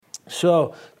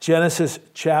So Genesis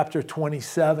chapter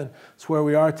 27 is where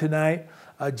we are tonight.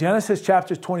 Genesis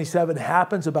chapter 27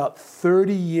 happens about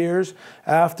 30 years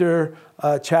after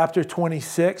chapter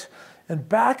 26. And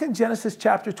back in Genesis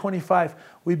chapter 25,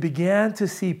 we began to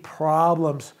see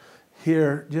problems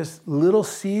here, just little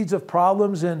seeds of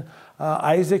problems in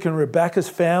Isaac and Rebekah's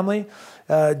family.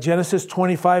 Genesis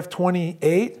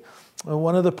 25:28,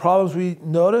 one of the problems we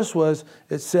noticed was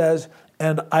it says,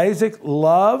 and Isaac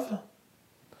loved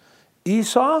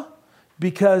Esau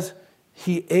because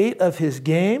he ate of his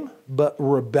game, but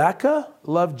Rebekah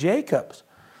loved Jacob's.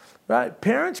 Right?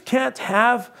 Parents can't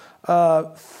have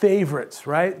favorites,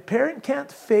 right? Parent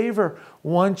can't favor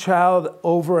one child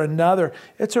over another.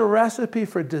 It's a recipe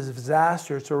for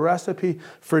disaster. It's a recipe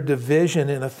for division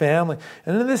in a family.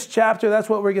 And in this chapter, that's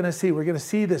what we're going to see. We're going to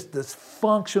see this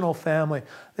dysfunctional family.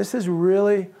 This is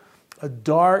really a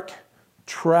dark,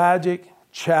 tragic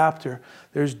chapter.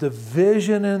 There's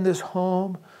division in this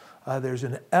home. There's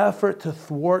an effort to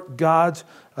thwart God's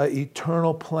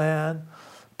eternal plan.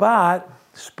 But,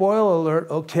 spoiler alert,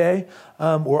 okay,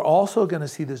 we're also going to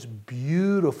see this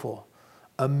beautiful,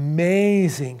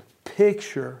 amazing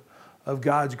picture of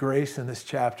God's grace in this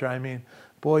chapter. I mean,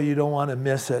 boy, you don't want to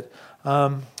miss it.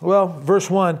 Verse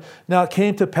 1, now it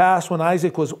came to pass when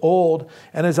Isaac was old,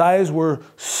 and his eyes were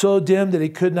so dim that he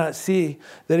could not see,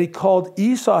 that he called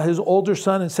Esau, his older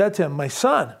son, and said to him, my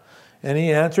son. And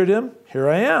he answered him, here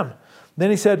I am. Then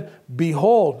he said,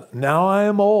 behold, now I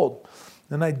am old,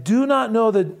 and I do not know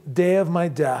the day of my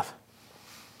death.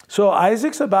 So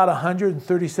Isaac's about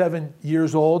 137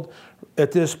 years old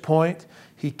at this point.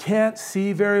 He can't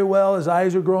see very well. His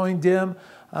eyes are growing dim.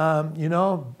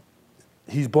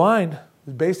 He's blind,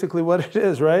 is basically what it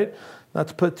is, right? Not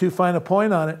to put too fine a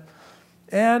point on it.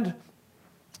 And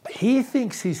he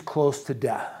thinks he's close to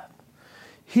death.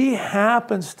 He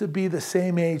happens to be the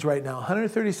same age right now,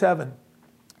 137.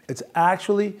 It's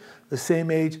actually the same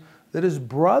age that his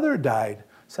brother died.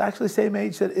 It's actually the same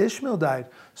age that Ishmael died.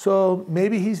 So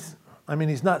maybe he's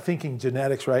not thinking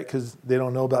genetics, right? Because they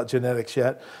don't know about genetics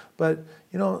yet. But,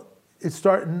 it's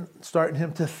starting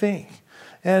him to think.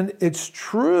 And it's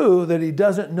true that he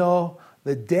doesn't know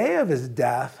the day of his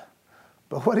death.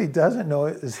 But what he doesn't know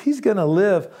is he's going to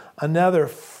live another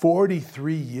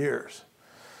 43 years.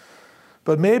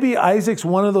 But maybe Isaac's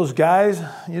one of those guys,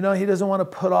 he doesn't want to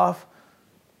put off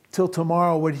till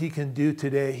tomorrow what he can do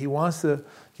today. He wants to,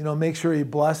 make sure he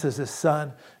blesses his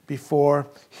son before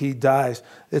he dies.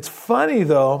 It's funny,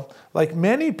 though, like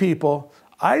many people,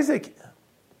 Isaac,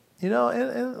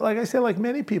 and like I said, like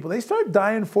many people, they start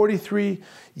dying 43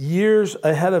 years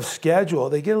ahead of schedule.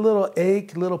 They get a little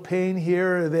ache, a little pain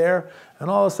here or there, and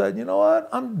all of a sudden, you know what?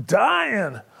 I'm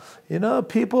dying.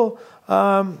 People,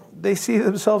 they see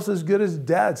themselves as good as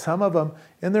dead, some of them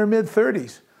in their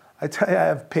mid-30s. I tell you, I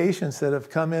have patients that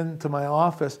have come into my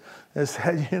office and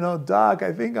said, Doc,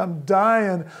 I think I'm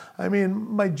dying. I mean,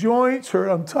 my joints hurt.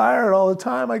 I'm tired all the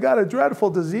time. I got a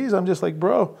dreadful disease. I'm just like,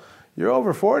 bro, you're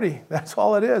over 40. That's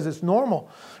all it is. It's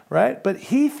normal, right? But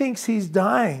he thinks he's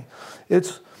dying.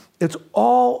 It's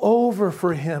all over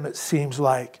for him, it seems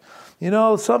like.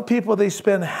 Some people, they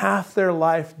spend half their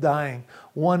life dying,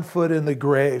 one foot in the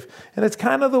grave. And it's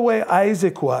kind of the way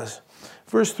Isaac was.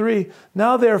 Verse 3,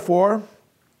 now therefore,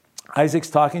 Isaac's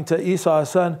talking to Esau, his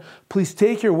son, please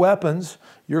take your weapons,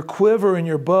 your quiver and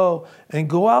your bow, and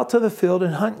go out to the field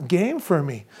and hunt game for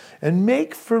me, and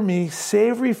make for me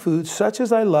savory food such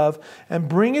as I love, and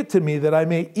bring it to me that I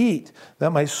may eat,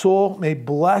 that my soul may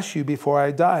bless you before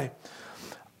I die.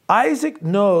 Isaac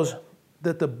knows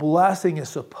that the blessing is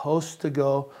supposed to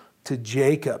go to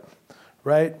Jacob,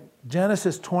 right?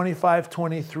 Genesis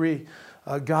 25:23,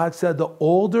 God said the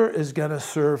older is going to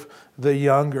serve the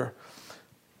younger.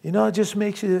 It just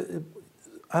makes you,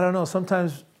 I don't know,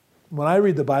 sometimes when I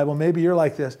read the Bible, maybe you're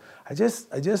like this. I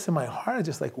just in my heart, I'm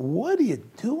just like, what are you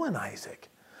doing, Isaac?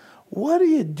 What are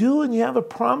you doing? You have a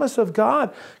promise of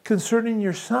God concerning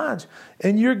your sons,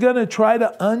 and you're going to try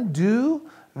to undo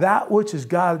that which is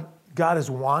God is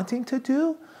wanting to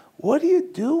do? What are you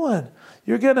doing?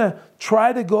 You're going to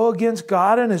try to go against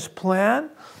God and his plan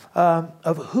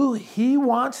of who he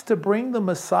wants to bring the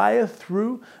Messiah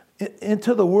through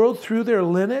into the world through their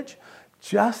lineage,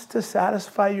 just to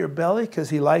satisfy your belly because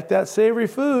he liked that savory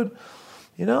food.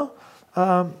 What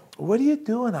are you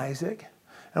doing, Isaac?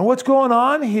 And what's going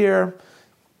on here,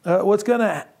 what's going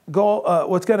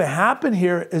to happen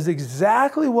here is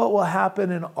exactly what will happen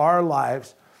in our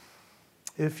lives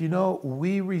if,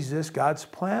 we resist God's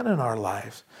plan in our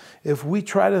lives. If we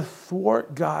try to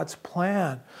thwart God's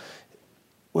plan,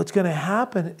 what's going to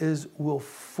happen is we'll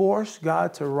force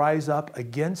God to rise up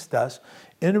against us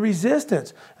in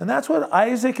resistance. And that's what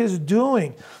Isaac is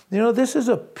doing. This is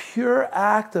a pure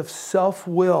act of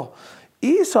self-will.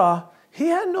 Esau, he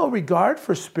had no regard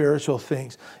for spiritual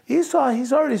things. Esau,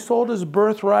 he's already sold his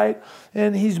birthright,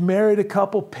 and he's married a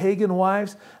couple pagan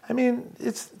wives.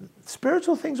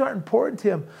 Spiritual things aren't important to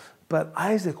him. But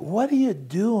Isaac, what are you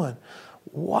doing?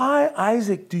 Why,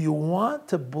 Isaac, do you want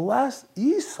to bless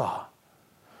Esau?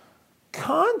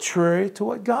 Contrary to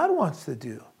what God wants to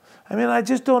do. I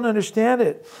just don't understand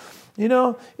it.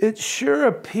 It sure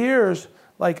appears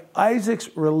like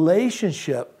Isaac's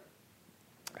relationship,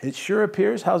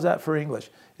 how's that for English?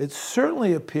 It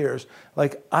certainly appears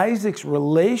like Isaac's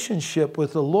relationship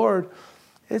with the Lord,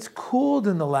 it's cooled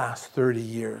in the last 30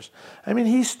 years.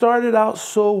 He started out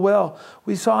so well.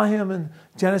 We saw him in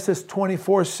Genesis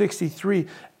 24:63,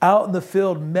 out in the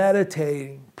field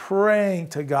meditating, praying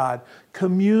to God,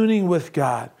 communing with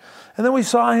God. And then we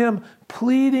saw him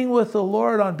pleading with the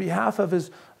Lord on behalf of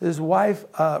his wife,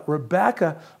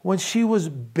 Rebekah, when she was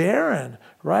barren,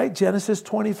 right? Genesis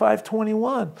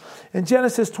 25:21. In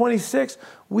Genesis 26,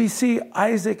 we see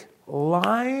Isaac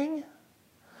lying.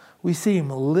 We see him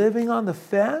living on the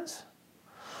fence.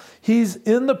 He's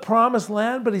in the promised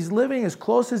land, but he's living as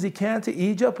close as he can to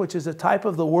Egypt, which is a type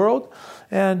of the world.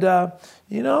 And,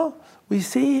 we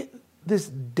see this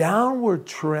downward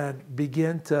trend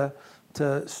begin to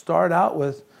start out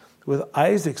with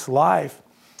Isaac's life,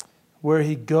 where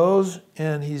he goes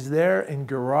and he's there in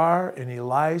Gerar and he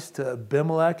lies to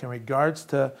Abimelech in regards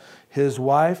to his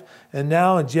wife. And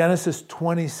now in Genesis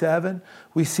 27,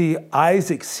 we see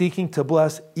Isaac seeking to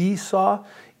bless Esau,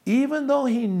 even though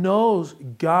he knows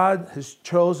God has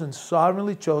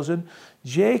sovereignly chosen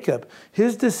Jacob.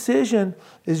 His decision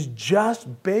is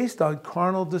just based on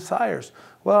carnal desires.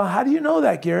 Well, how do you know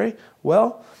that, Gary?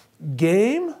 Well,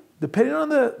 game, depending on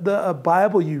the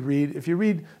Bible you read, if you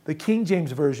read the King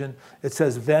James Version, it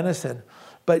says venison.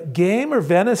 But game or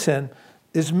venison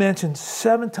is mentioned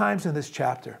 7 times in this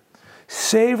chapter.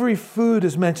 Savory food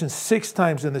is mentioned 6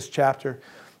 times in this chapter.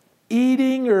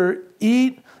 Eating or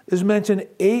eat is mentioned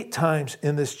 8 times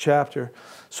in this chapter.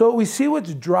 So we see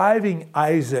what's driving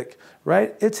Isaac,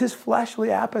 right? It's his fleshly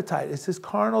appetite. It's his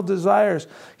carnal desires.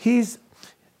 His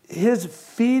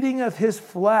feeding of his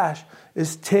flesh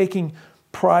is taking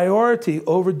priority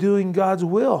over doing God's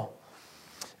will.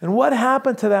 And what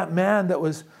happened to that man that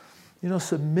was,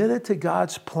 submitted to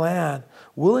God's plan,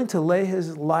 willing to lay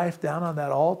his life down on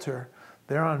that altar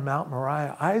there on Mount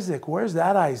Moriah? Isaac, where's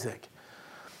that Isaac?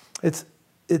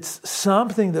 It's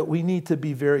something that we need to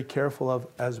be very careful of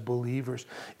as believers.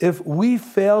 If we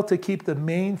fail to keep the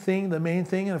main thing,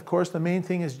 and of course the main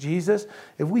thing is Jesus,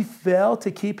 if we fail to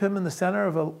keep him in the center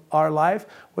of our life,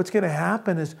 what's going to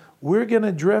happen is we're going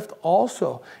to drift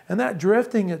also. And that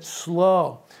drifting, it's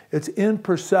slow. It's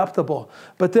imperceptible.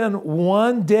 But then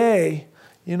one day,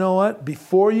 you know what?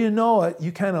 Before you know it,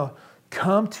 you kind of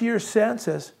come to your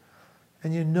senses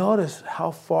and you notice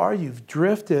how far you've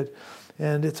drifted.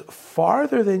 And it's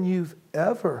farther than you've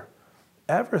ever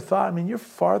thought. You're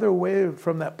farther away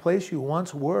from that place you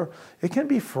once were. It can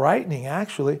be frightening,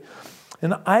 actually.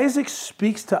 And Isaac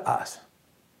speaks to us.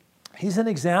 He's an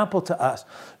example to us.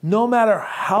 No matter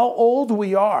how old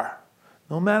we are,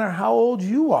 no matter how old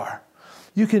you are,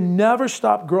 you can never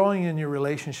stop growing in your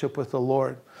relationship with the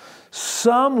Lord.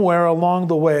 Somewhere along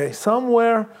the way,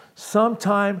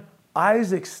 sometime,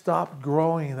 Isaac stopped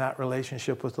growing in that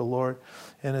relationship with the Lord,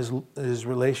 and his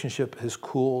relationship has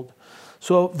cooled.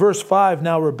 So verse 5,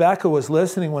 now Rebekah was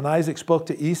listening when Isaac spoke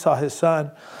to Esau, his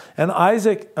son. And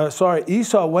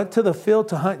Esau went to the field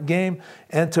to hunt game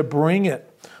and to bring it.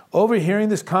 Overhearing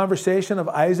this conversation of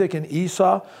Isaac and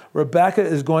Esau, Rebekah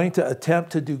is going to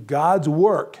attempt to do God's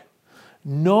work,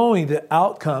 knowing the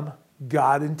outcome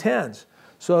God intends.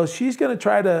 So she's going to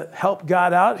try to help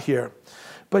God out here,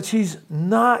 but she's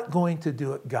not going to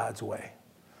do it God's way.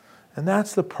 And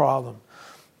that's the problem.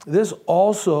 This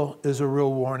also is a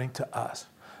real warning to us.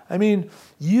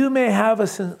 You may have a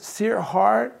sincere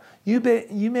heart. You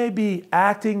may be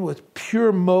acting with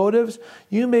pure motives.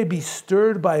 You may be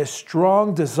stirred by a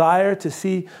strong desire to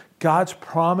see God's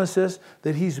promises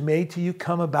that he's made to you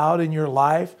come about in your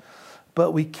life.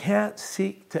 But we can't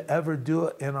seek to ever do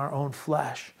it in our own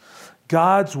flesh.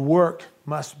 God's work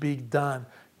must be done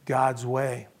God's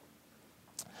way.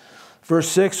 Verse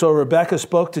 6, so Rebekah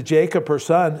spoke to Jacob, her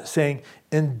son, saying,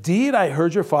 indeed, I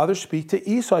heard your father speak to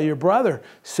Esau, your brother,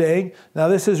 saying, now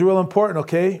this is real important,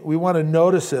 okay? We want to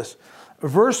notice this.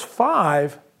 Verse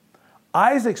 5,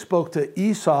 Isaac spoke to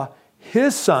Esau,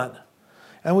 his son.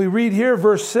 And we read here,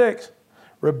 verse 6,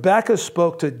 Rebekah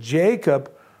spoke to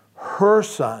Jacob, her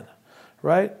son,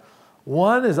 right?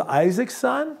 One is Isaac's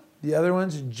son, The other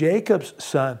one's Jacob's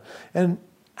son. And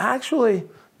actually,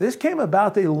 this came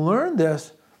about, they learned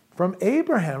this from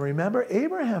Abraham. Remember,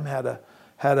 Abraham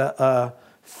had a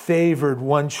favored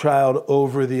one child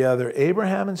over the other,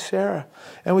 Abraham and Sarah.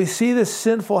 And we see this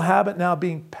sinful habit now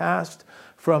being passed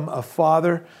from a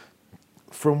father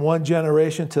from one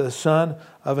generation to the son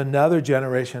of another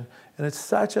generation. And it's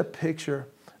such a picture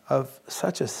of,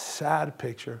 such a sad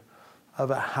picture of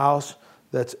a house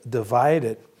that's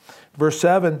divided. Verse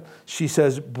 7, she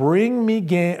says, bring me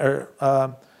game,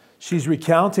 she's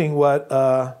recounting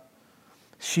what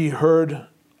she heard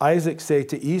Isaac say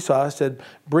to Esau. Said,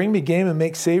 bring me game and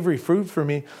make savory food for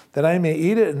me, that I may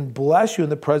eat it and bless you in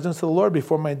the presence of the Lord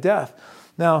before my death.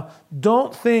 Now,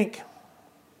 don't think,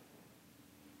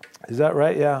 is that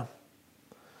right? Yeah.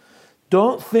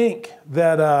 Don't think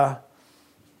that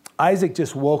Isaac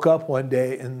just woke up one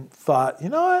day and thought, you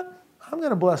know what? I'm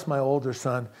going to bless my older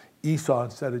son Esau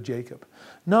instead of Jacob.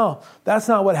 No, that's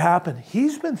not what happened.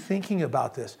 He's been thinking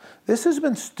about this. This has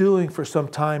been stewing for some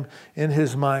time in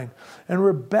his mind. And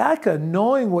Rebekah,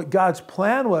 knowing what God's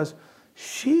plan was,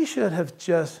 she should have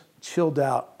just chilled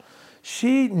out.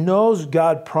 She knows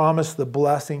God promised the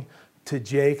blessing to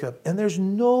Jacob, and there's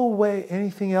no way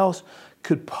anything else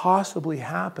could possibly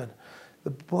happen. The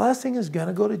blessing is going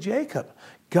to go to Jacob.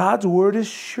 God's word is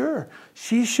sure.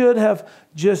 She should have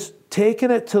just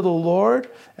taken it to the Lord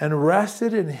and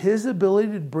rested in his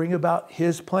ability to bring about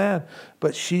his plan.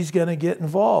 But she's going to get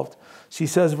involved. She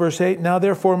says, verse 8, now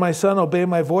therefore, my son, obey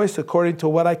my voice according to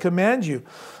what I command you.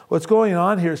 What's going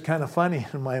on here is kind of funny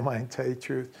in my mind, to tell you the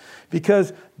truth.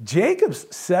 Because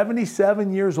Jacob's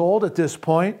 77 years old at this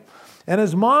point, and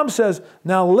his mom says,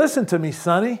 now listen to me,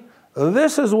 sonny.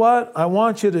 This is what I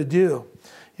want you to do.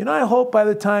 You know, I hope by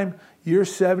the time you're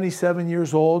 77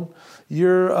 years old,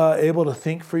 you're able to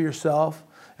think for yourself,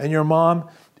 and your mom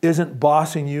isn't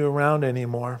bossing you around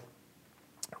anymore.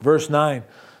 Verse 9,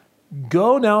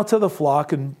 go now to the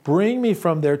flock and bring me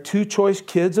from there 2 choice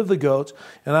kids of the goats,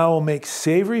 and I will make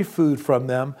savory food from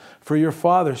them for your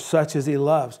father, such as he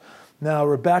loves. Now,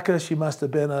 Rebekah, she must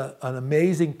have been an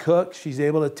amazing cook. She's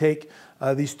able to take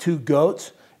these 2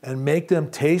 goats and make them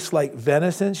taste like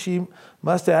venison. She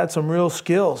must have had some real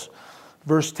skills.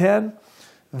 Verse 10,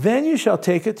 then you shall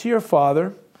take it to your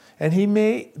father, and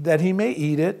that he may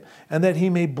eat it, and that he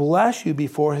may bless you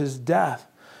before his death.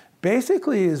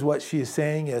 Basically, is what she is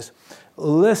saying is,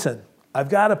 listen, I've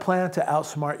got a plan to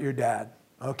outsmart your dad,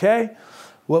 okay?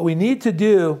 What we need to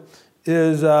do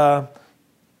is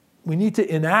we need to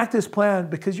enact this plan,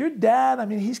 because your dad, I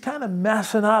mean, he's kind of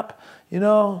messing up,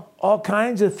 all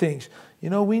kinds of things.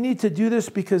 We need to do this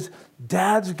because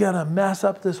Dad's going to mess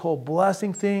up this whole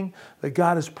blessing thing that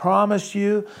God has promised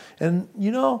you. And,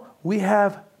 we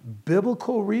have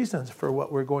biblical reasons for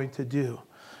what we're going to do,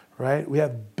 right? We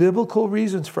have biblical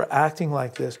reasons for acting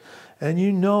like this. And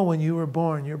when you were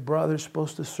born, your brother's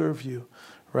supposed to serve you,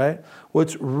 right?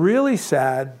 What's really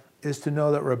sad is to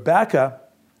know that Rebekah,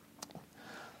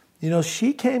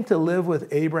 she came to live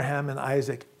with Abraham and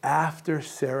Isaac after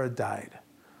Sarah died.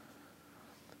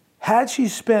 Had she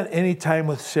spent any time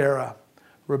with Sarah,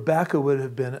 Rebekah would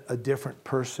have been a different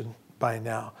person by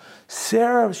now.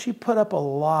 Sarah, she put up a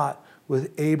lot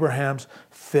with Abraham's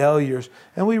failures.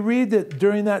 And we read that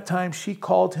during that time, she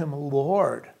called him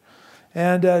Lord.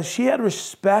 And she had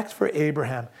respect for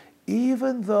Abraham,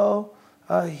 even though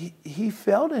he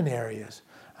failed in areas.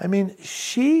 I mean,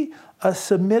 she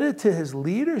submitted to his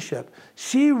leadership.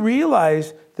 She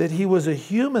realized that he was a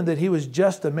human, that he was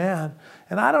just a man.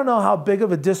 And I don't know how big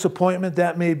of a disappointment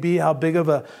that may be, how big of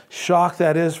a shock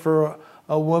that is for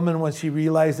a woman when she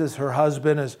realizes her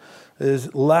husband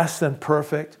is less than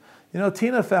perfect.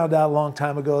 Tina found out a long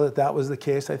time ago that was the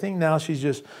case. I think now she's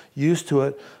just used to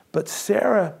it. But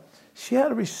Sarah, she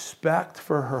had respect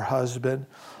for her husband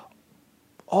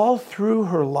all through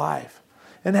her life.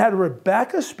 And had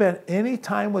Rebekah spent any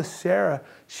time with Sarah,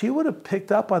 she would have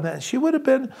picked up on that. And she would have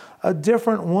been a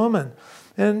different woman.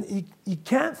 And you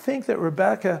can't think that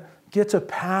Rebekah gets a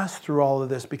pass through all of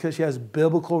this because she has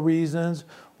biblical reasons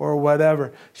or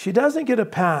whatever. She doesn't get a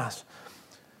pass.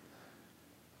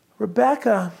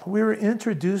 Rebekah, we were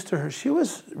introduced to her. She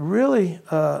was really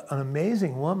an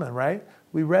amazing woman, right?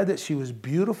 We read that she was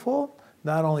beautiful,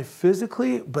 not only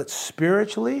physically, but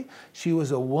spiritually. She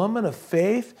was a woman of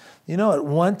faith. At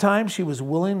one time, she was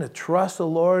willing to trust the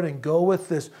Lord and go with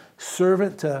this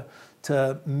servant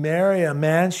to marry a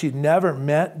man she'd never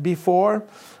met before.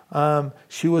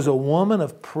 She was a woman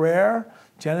of prayer.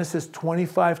 Genesis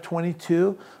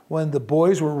 25:22, when the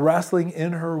boys were wrestling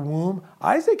in her womb,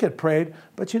 Isaac had prayed,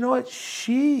 but you know what?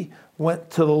 She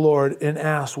went to the Lord and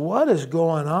asked, what is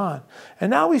going on? And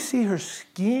now we see her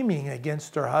scheming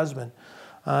against her husband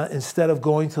instead of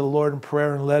going to the Lord in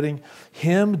prayer and letting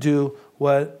him do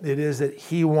what it is that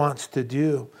he wants to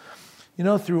do. You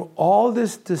know, through all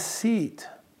this deceit,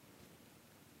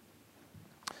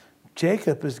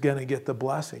 Jacob is going to get the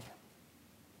blessing.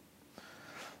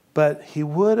 But he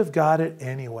would have got it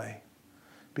anyway,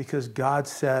 because God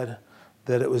said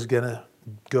that it was going to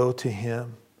go to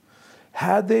him.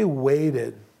 Had they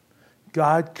waited,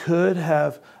 God could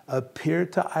have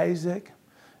appeared to Isaac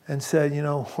and said, you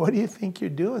know, what do you think you're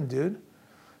doing, dude?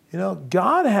 You know,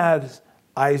 God had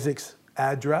Isaac's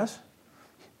address.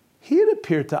 He had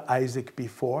appeared to Isaac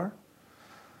before.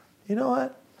 You know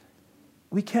what?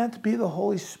 We can't be the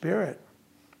Holy Spirit.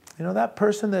 You know, that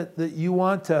person that you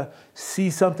want to see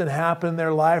something happen in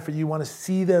their life, or you want to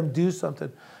see them do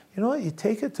something, you know what? You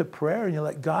take it to prayer and you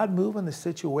let God move in the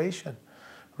situation,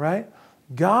 right?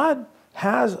 God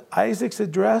has Isaac's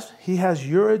address. He has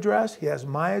your address. He has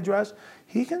my address.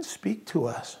 He can speak to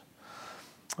us.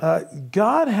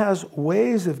 God has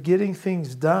ways of getting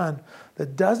things done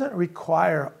that doesn't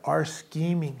require our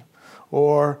scheming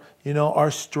or, you know, our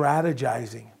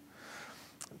strategizing.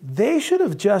 They should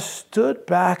have just stood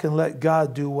back and let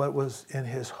God do what was in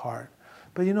his heart.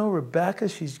 But you know, Rebekah,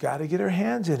 she's got to get her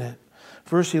hands in it.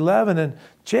 Verse 11, and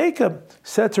Jacob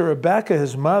said to Rebekah,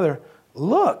 his mother,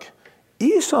 look,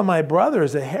 Esau, my brother,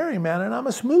 is a hairy man, and I'm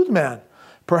a smooth man.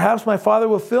 Perhaps my father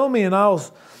will fill me, and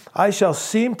I shall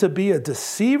seem to be a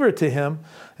deceiver to him,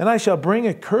 and I shall bring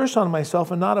a curse on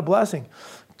myself and not a blessing.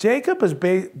 Jacob is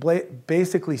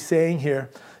basically saying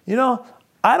here, you know,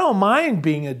 I don't mind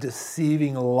being a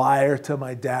deceiving liar to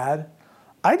my dad.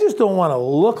 I just don't want to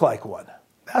look like one.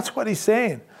 That's what he's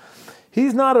saying.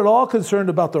 He's not at all concerned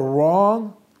about the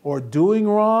wrong or doing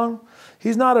wrong.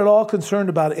 He's not at all concerned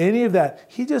about any of that.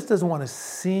 He just doesn't want to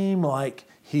seem like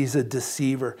he's a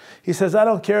deceiver. He says, I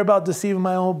don't care about deceiving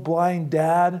my own blind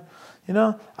dad. You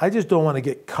know, I just don't want to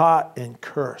get caught and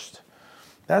cursed.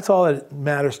 That's all that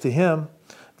matters to him.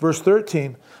 Verse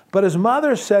 13, but his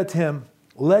mother said to him,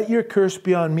 let your curse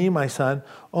be on me, my son.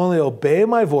 Only obey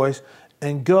my voice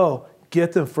and go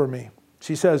get them for me.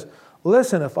 She says,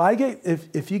 listen,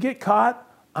 if you get caught,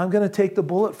 I'm going to take the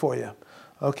bullet for you.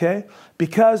 Okay?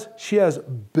 Because she has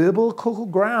biblical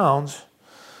grounds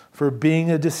for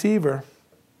being a deceiver.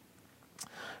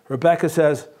 Rebekah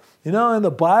says, you know, in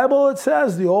the Bible it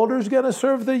says the older is going to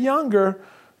serve the younger,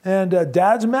 and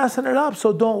dad's messing it up,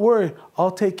 so don't worry.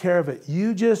 I'll take care of it.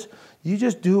 You just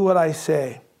do what I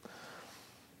say.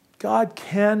 God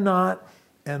cannot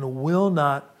and will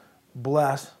not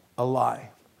bless a lie.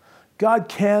 God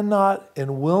cannot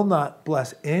and will not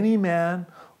bless any man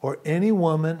or any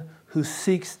woman who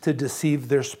seeks to deceive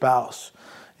their spouse.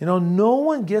 You know, no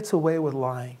one gets away with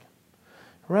lying,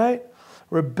 right?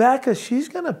 Rebekah, she's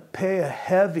going to pay a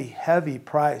heavy, heavy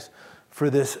price for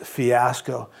this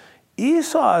fiasco.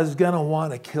 Esau is going to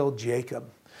want to kill Jacob.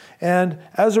 And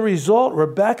as a result,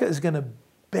 Rebekah is going to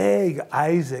beg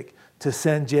Isaac to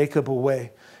send Jacob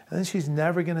away. And then she's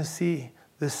never going to see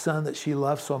this son that she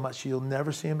loves so much. She'll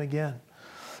never see him again.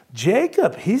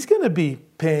 Jacob, he's going to be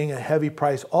paying a heavy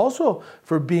price also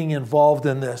for being involved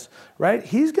in this, right?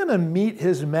 He's going to meet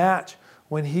his match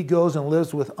when he goes and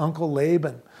lives with Uncle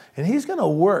Laban. And he's going to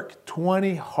work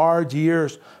 20 hard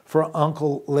years for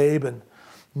Uncle Laban.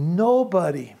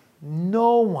 Nobody,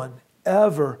 no one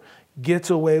ever gets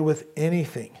away with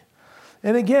anything.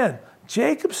 And again,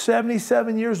 Jacob's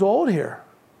 77 years old here.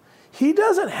 He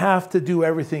doesn't have to do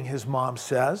everything his mom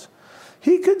says.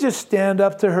 He could just stand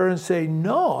up to her and say,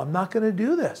 no, I'm not going to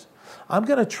do this. I'm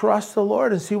going to trust the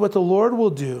Lord and see what the Lord will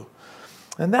do.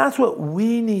 And that's what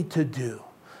we need to do.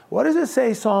 What does it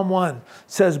say? Psalm 1 it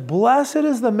says, blessed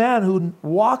is the man who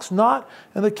walks not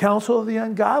in the counsel of the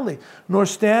ungodly, nor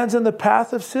stands in the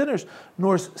path of sinners,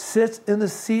 nor sits in the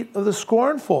seat of the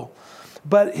scornful.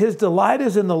 But his delight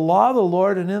is in the law of the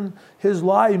Lord, and in his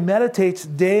law he meditates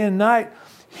day and night.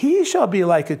 He shall be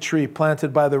like a tree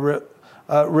planted by the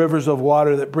rivers of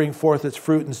water that bring forth its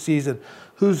fruit in season,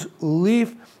 whose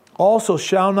leaf also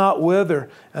shall not wither,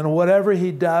 and whatever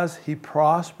he does, he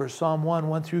prospers. Psalm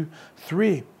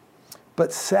 1:1-3.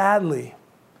 But sadly,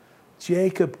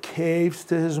 Jacob caves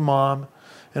to his mom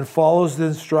and follows the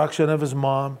instruction of his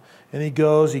mom, and he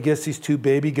gets these 2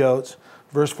 baby goats.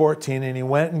 Verse 14, and he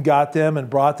went and got them and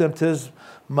brought them to his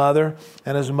mother,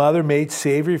 and his mother made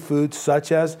savory food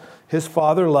such as his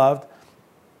father loved.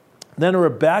 Then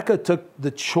Rebekah took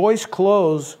the choice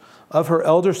clothes of her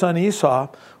elder son Esau,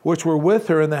 which were with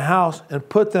her in the house, and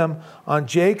put them on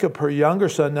Jacob, her younger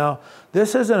son. Now,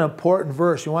 this is an important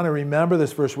verse. You want to remember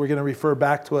this verse. We're going to refer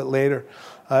back to it later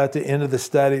at the end of the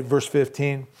study, verse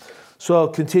 15. So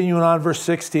continuing on, verse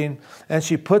 16, and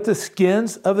she put the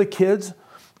skins of the kids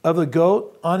of the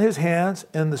goat on his hands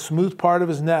and the smooth part of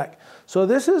his neck. So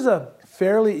this is a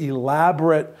fairly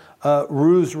elaborate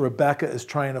ruse Rebekah is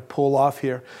trying to pull off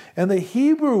here. And the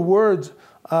Hebrew words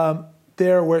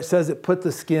there where it says it put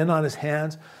the skin on his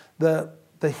hands, the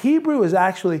Hebrew is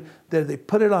actually that they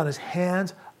put it on his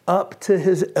hands up to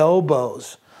his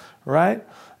elbows, right?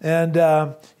 And,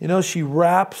 she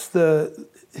wraps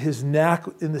his neck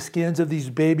in the skins of these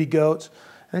baby goats.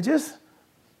 And just,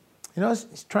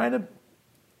 he's trying to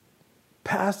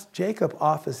pass Jacob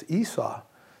off as Esau.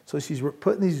 So she's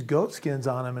putting these goat skins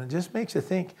on him, and it just makes you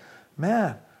think,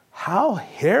 man, how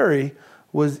hairy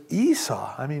was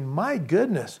Esau? I mean, my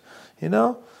goodness, he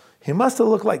must have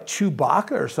looked like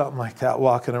Chewbacca or something like that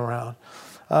walking around.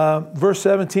 Verse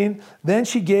 17, then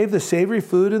she gave the savory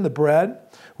food and the bread,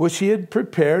 which she had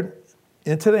prepared,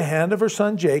 into the hand of her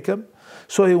son Jacob.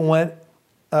 So he went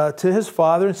to his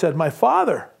father and said, my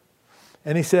father.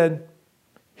 And he said,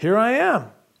 here I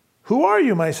am. Who are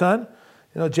you, my son?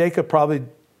 Jacob probably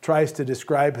tries to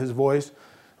describe his voice.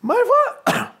 My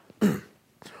father.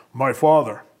 My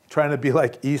father. Trying to be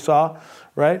like Esau,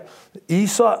 right?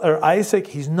 Esau or Isaac,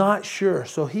 he's not sure.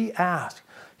 So he asks.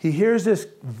 He hears this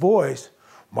voice,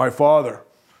 my father.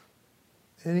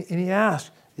 And he asks,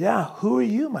 yeah, who are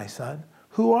you, my son?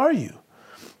 Who are you?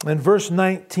 And verse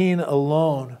 19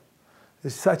 alone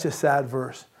is such a sad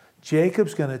verse.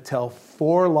 Jacob's going to tell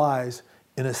 4 lies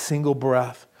in a single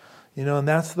breath. And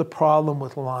that's the problem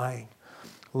with lying.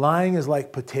 Lying is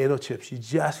like potato chips. You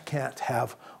just can't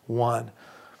have one.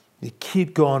 You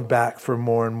keep going back for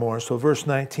more and more. So verse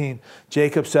 19,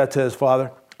 Jacob said to his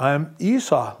father, I'm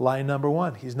Esau, lie number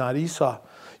 1. He's not Esau.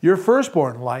 You're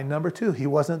firstborn, lie number 2. He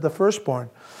wasn't the firstborn.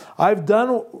 I've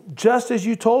done just as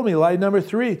you told me, lie number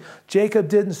 3. Jacob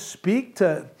didn't speak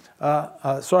to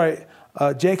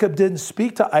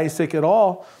Isaac at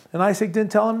all, and Isaac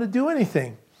didn't tell him to do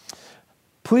anything.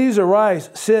 Please arise,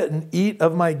 sit, and eat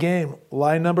of my game.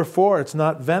 Lie number 4, it's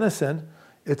not venison,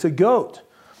 it's a goat,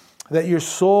 that your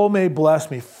soul may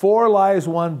bless me. 4 lies,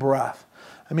 1 breath.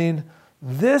 I mean,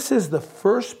 this is the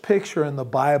first picture in the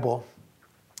Bible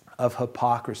of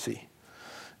hypocrisy.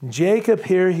 Jacob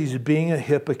here, he's being a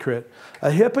hypocrite. A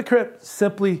hypocrite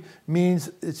simply means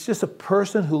it's just a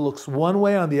person who looks one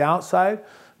way on the outside,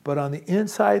 but on the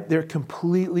inside, they're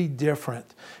completely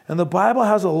different. And the Bible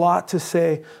has a lot to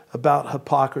say about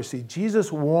hypocrisy.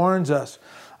 Jesus warns us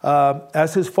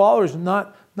as his followers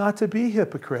not to be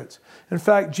hypocrites. In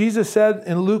fact, Jesus said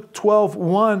in Luke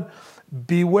 12:1,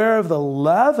 beware of the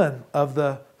leaven of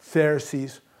the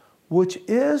Pharisees, which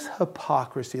is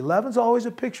hypocrisy. Leaven's always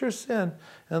a picture of sin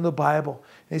in the Bible.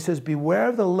 And he says, beware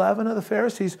of the leaven of the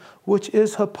Pharisees, which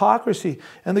is hypocrisy.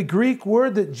 And the Greek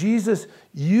word that Jesus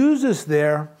uses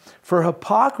there for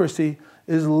hypocrisy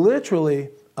is literally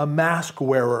a mask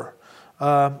wearer.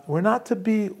 We're not to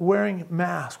be wearing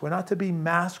masks. We're not to be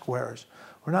mask wearers.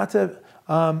 We're not to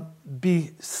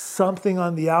be something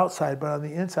on the outside, but on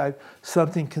the inside,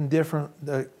 something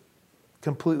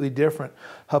completely different.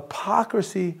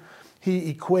 Hypocrisy,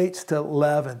 he equates to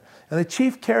leaven. And the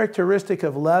chief characteristic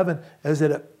of leaven is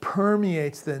that it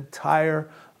permeates the entire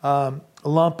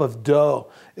lump of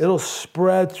dough. It'll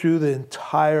spread through the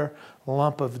entire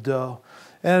lump of dough.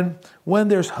 And when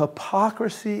there's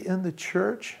hypocrisy in the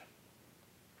church,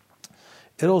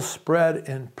 it'll spread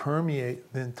and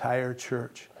permeate the entire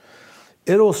church.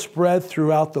 It'll spread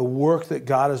throughout the work that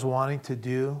God is wanting to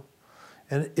do,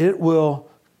 and it will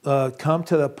come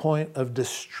to the point of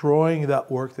destroying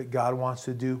that work that God wants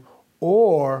to do,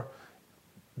 or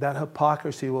that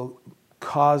hypocrisy will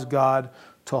cause God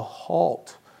to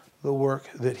halt the work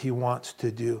that he wants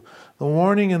to do. The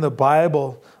warning in the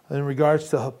Bible in regards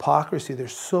to hypocrisy, they're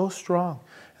so strong.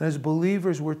 And as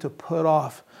believers, we're to put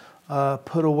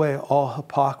away all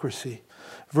hypocrisy.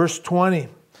 Verse 20,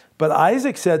 but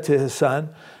Isaac said to his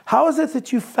son, how is it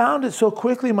that you found it so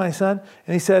quickly, my son?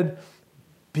 And he said,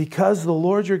 because the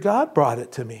Lord your God brought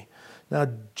it to me. Now,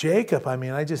 Jacob,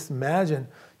 I just imagine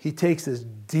he takes this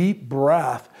deep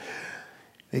breath.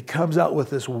 He comes out with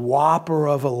this whopper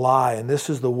of a lie, and this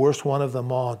is the worst one of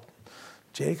them all.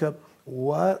 Jacob,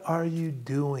 what are you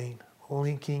doing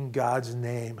linking God's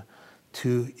name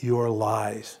to your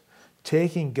lies?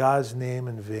 Taking God's name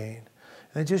in vain.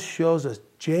 And it just shows us,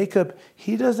 Jacob,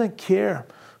 he doesn't care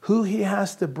who he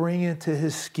has to bring into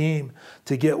his scheme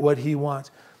to get what he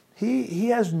wants. He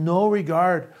has no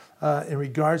regard in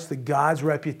regards to God's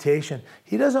reputation.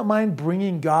 He doesn't mind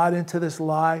bringing God into this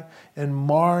lie and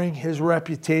marring his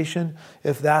reputation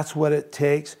if that's what it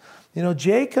takes. You know,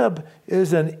 Jacob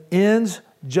is an ends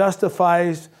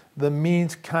justifies the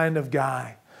means kind of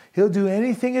guy. He'll do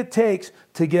anything it takes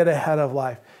to get ahead of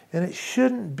life. And it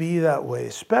shouldn't be that way,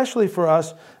 especially for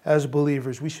us as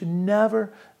believers. We should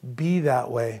never be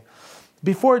that way.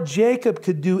 Before Jacob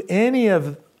could do any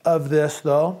of this,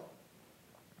 though,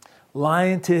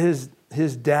 lying to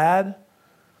his dad,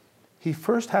 he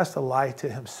first has to lie to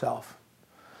himself.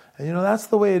 And you know, that's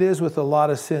the way it is with a lot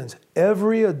of sins.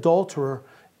 Every adulterer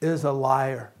is a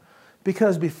liar.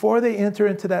 Because before they enter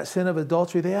into that sin of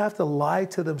adultery, they have to lie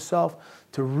to themselves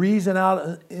to reason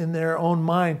out in their own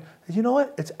mind. You know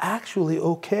what? It's actually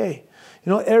okay. You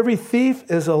know, every thief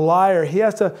is a liar. He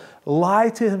has to lie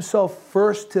to himself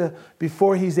first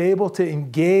before he's able to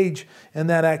engage in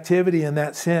that activity and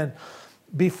that sin.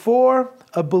 Before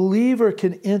a believer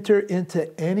can enter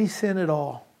into any sin at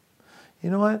all, you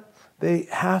know what? They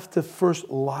have to first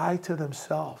lie to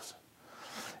themselves.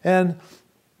 And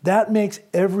that makes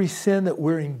every sin that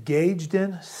we're engaged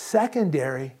in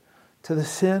secondary to the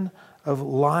sin of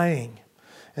lying.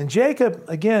 And Jacob,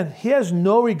 again, he has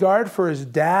no regard for his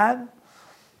dad.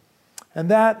 And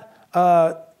that,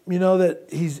 that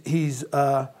he's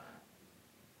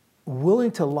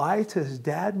willing to lie to his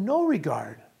dad, no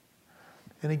regard.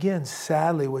 And again,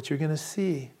 sadly, what you're going to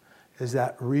see is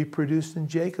that reproduced in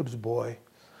Jacob's boys,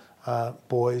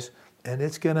 and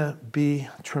it's going to be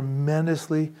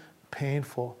tremendously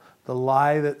painful. The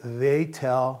lie that they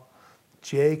tell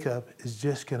Jacob is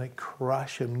just going to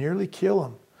crush him, nearly kill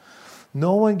him.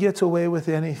 No one gets away with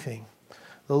anything.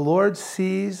 The Lord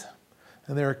sees,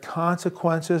 and there are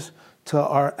consequences to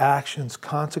our actions,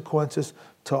 consequences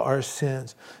to our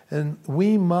sins. And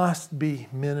we must be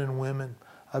men and women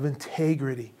of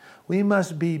integrity. We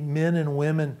must be men and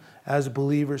women as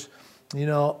believers,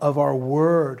 of our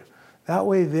word. That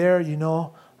way there,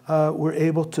 we're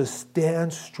able to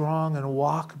stand strong and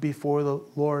walk before the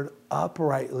Lord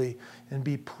uprightly and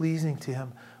be pleasing to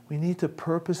him. We need to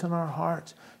purpose in our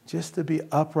hearts just to be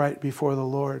upright before the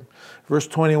Lord. Verse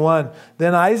 21,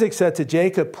 then Isaac said to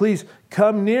Jacob, please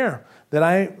come near, that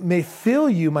I may feel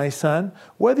you, my son,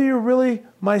 whether you're really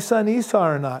my son Esau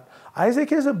or not.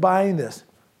 Isaac isn't buying this.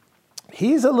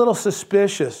 He's a little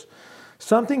suspicious.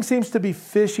 Something seems to be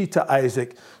fishy to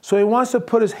Isaac. So he wants to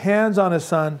put his hands on his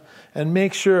son and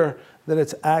make sure that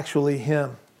it's actually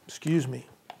him. Excuse me.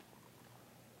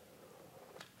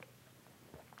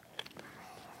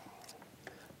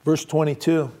 Verse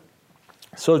 22.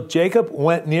 So Jacob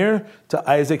went near to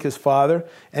Isaac his father,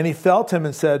 and he felt him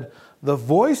and said, the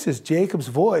voice is Jacob's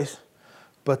voice,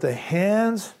 but the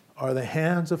hands are the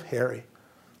hands of hairy,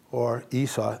 or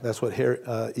Esau. That's what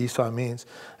Esau means.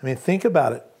 I mean, think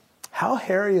about it. How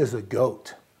hairy is a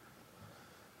goat?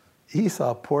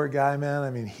 Esau, poor guy, man.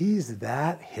 I mean, he's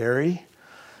that hairy.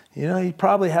 He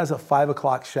probably has a 5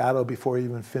 o'clock shadow before he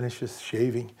even finishes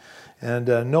shaving. And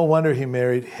no wonder he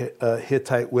married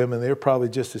Hittite women. They were probably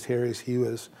just as hairy as he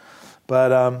was.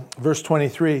 But verse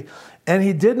 23, and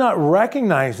he did not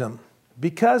recognize him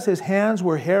because his hands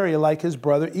were hairy like his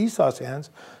brother Esau's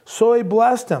hands. So he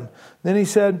blessed him. Then he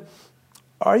said,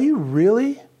 are you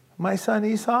really my son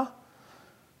Esau?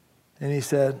 And he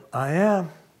said, I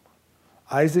am.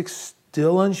 Isaac's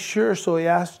still unsure, so he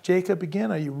asked Jacob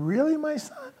again, are you really my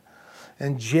son?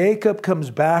 And Jacob comes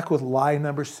back with lie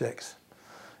number 6.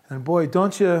 And boy,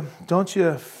 don't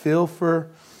you feel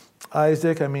for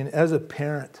Isaac? I mean, as a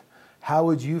parent, how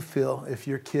would you feel if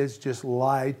your kids just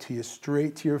lied to you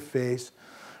straight to your face,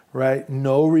 right?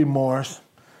 No remorse,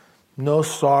 no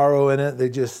sorrow in it. They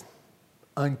just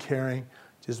uncaring,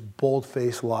 just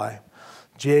bold-faced lie.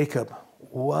 Jacob,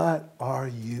 what are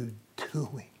you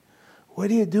doing?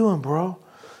 What are you doing, bro?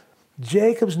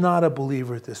 Jacob's not a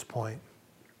believer at this point.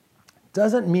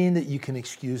 Doesn't mean that you can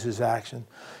excuse his action.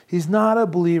 He's not a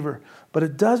believer, but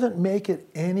it doesn't make it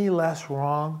any less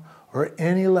wrong or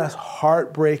any less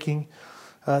heartbreaking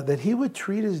that he would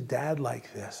treat his dad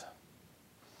like this.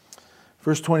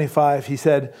 Verse 25, he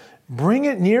said, bring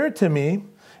it near to me,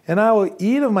 and I will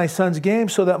eat of my son's game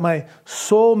so that my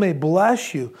soul may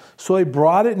bless you. So he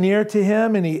brought it near to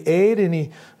him, and he ate, and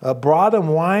he brought him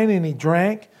wine, and he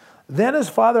drank. Then his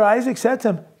father Isaac said to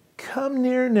him, come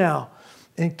near now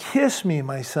and kiss me,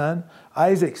 my son.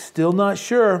 Isaac, still not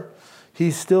sure.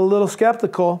 He's still a little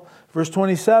skeptical. Verse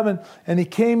 27, and he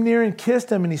came near and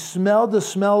kissed him, and he smelled the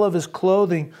smell of his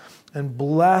clothing and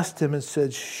blessed him and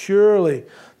said, surely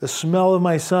the smell of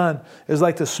my son is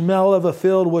like the smell of a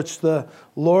field which the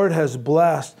Lord has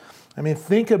blessed. I mean,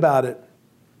 think about it.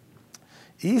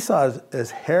 Esau is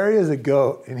as hairy as a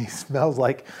goat, and he smells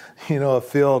like, a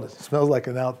field. It smells like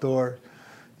an outdoor,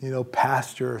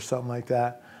 pasture or something like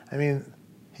that. I mean,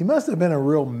 he must have been a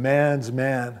real man's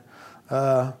man.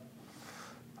 I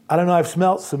don't know, I've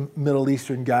smelt some Middle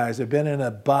Eastern guys. I've been in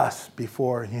a bus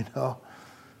before,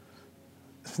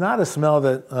 It's not a smell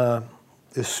that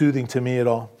is soothing to me at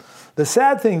all. The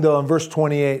sad thing, though, in verse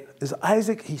 28 is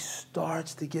Isaac, he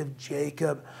starts to give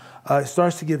Jacob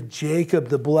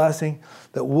the blessing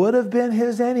that would have been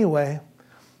his anyway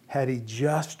had he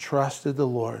just trusted the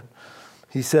Lord.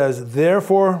 He says,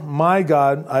 therefore, my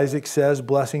God, Isaac says,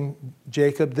 blessing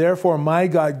Jacob, therefore, my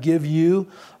God give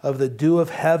you of the dew of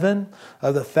heaven,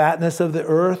 of the fatness of the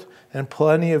earth, and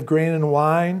plenty of grain and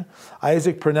wine.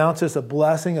 Isaac pronounces a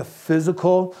blessing of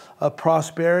physical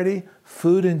prosperity,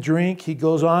 food and drink. He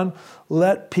goes on,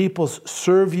 let peoples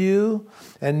serve you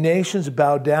and nations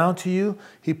bow down to you.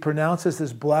 He pronounces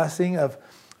this blessing of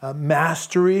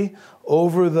mastery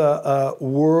over the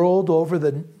world, over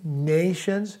the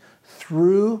nations,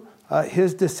 through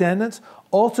his descendants.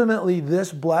 Ultimately,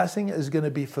 this blessing is going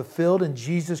to be fulfilled in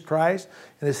Jesus Christ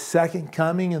in his second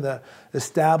coming and the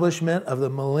establishment of the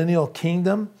millennial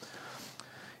kingdom.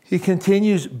 He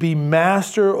continues, be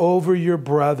master over your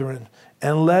brethren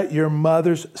and let your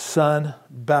mother's son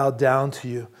bow down to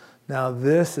you. Now,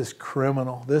 this is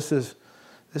criminal. This is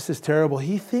terrible.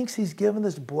 He thinks he's given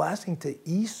this blessing to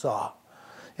Esau,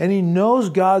 and he knows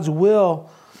God's will,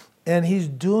 and he's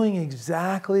doing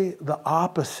exactly the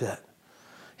opposite.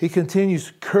 He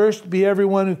continues, cursed be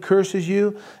everyone who curses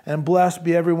you, and blessed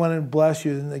be everyone who bless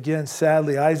you. And again,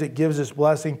 sadly, Isaac gives this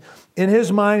blessing. In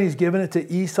his mind, he's given it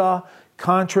to Esau,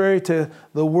 contrary to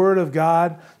the word of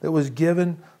God that was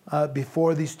given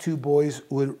before these two boys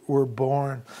were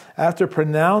born. After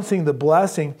pronouncing the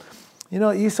blessing,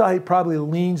 Esau, he probably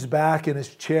leans back in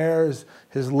his chair,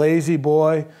 his lazy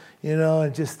boy,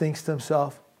 and just thinks to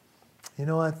himself, you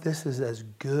know what? This is as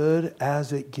good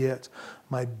as it gets.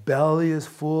 My belly is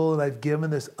full, and I've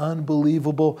given this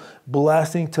unbelievable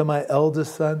blessing to my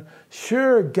eldest son.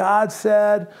 Sure, God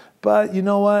said, but you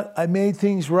know what? I made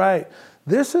things right.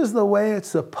 This is the way it's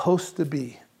supposed to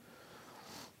be.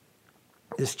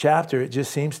 This chapter, it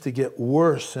just seems to get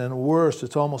worse and worse.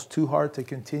 It's almost too hard to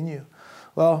continue.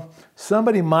 Well,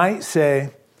 somebody might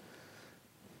say,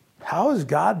 how is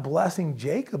God blessing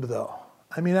Jacob, though?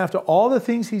 I mean, after all the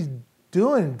things he's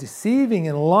doing, deceiving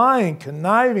and lying,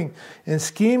 conniving and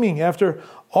scheming, after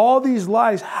all these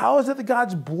lies, how is it that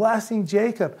God's blessing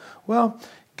Jacob? Well,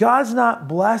 God's not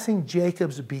blessing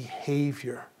Jacob's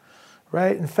behavior,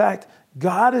 right? In fact,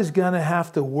 God is going to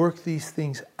have to work these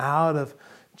things out of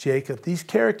Jacob. These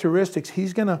characteristics,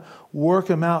 he's going to work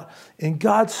them out. In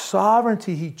God's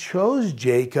sovereignty, he chose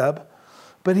Jacob,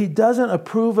 but he doesn't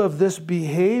approve of this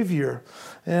behavior.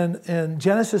 And in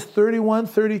Genesis 31,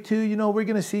 32, we're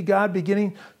going to see God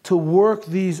beginning to work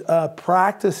these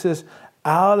practices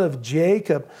out of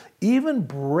Jacob, even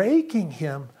breaking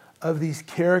him of these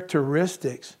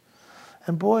characteristics.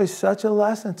 And boy, such a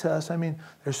lesson to us. I mean,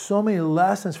 there's so many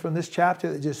lessons from this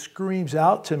chapter that just screams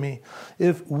out to me.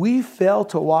 If we fail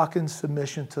to walk in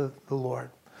submission to the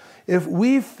Lord, if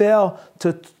we fail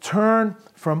to turn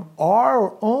from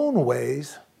our own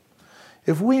ways,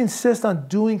 if we insist on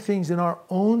doing things in our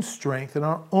own strength, in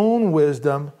our own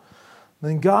wisdom,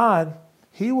 then God,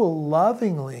 he will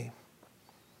lovingly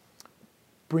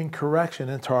bring correction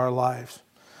into our lives.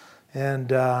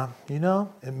 And,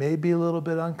 it may be a little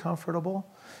bit uncomfortable.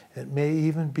 It may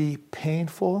even be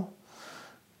painful.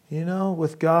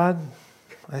 With God,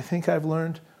 I think I've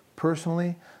learned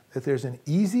personally that there's an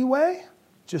easy way,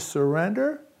 just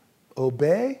surrender,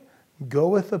 obey, go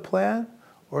with the plan,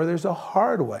 or there's a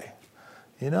hard way.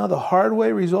 The hard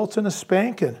way results in a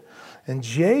spanking. And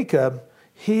Jacob,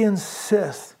 he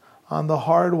insists on the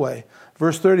hard way.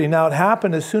 Verse 30, now it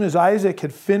happened as soon as Isaac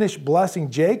had finished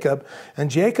blessing Jacob, and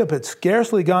Jacob had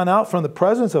scarcely gone out from the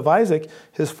presence of Isaac,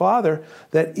 his father,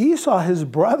 that Esau, his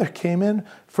brother, came in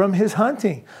from his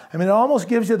hunting. I mean, it almost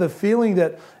gives you the feeling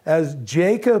that as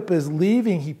Jacob is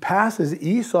leaving, he passes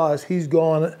Esau as he's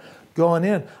going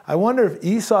in. I wonder if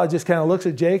Esau just kind of looks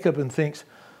at Jacob and thinks,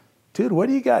 dude, what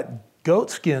do you got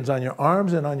goat skins on your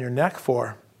arms and on your neck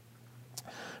for?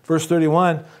 Verse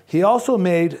 31, he also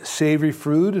made savory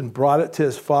food and brought it to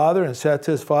his father and said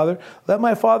to his father, let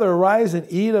my father arise and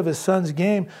eat of his son's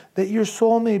game, that your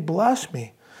soul may bless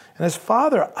me. And his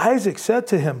father Isaac said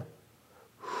to him,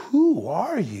 who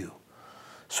are you?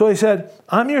 So he said,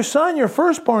 I'm your son, your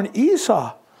firstborn,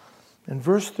 Esau. In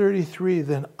verse 33,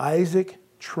 then Isaac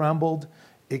trembled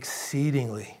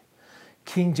exceedingly.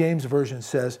 King James Version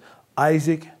says,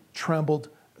 Isaac trembled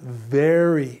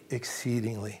very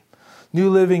exceedingly. New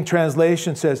Living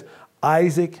Translation says,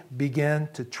 Isaac began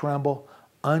to tremble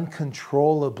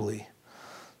uncontrollably.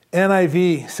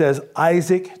 NIV says,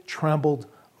 Isaac trembled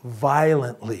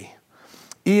violently.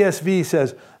 ESV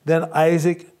says, then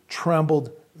Isaac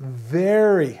trembled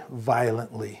very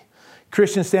violently.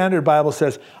 Christian Standard Bible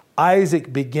says,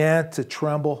 Isaac began to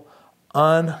tremble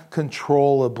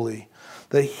uncontrollably.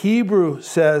 The Hebrew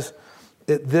says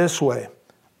it this way,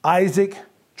 Isaac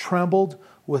trembled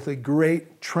with a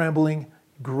great trembling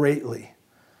greatly.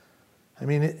 I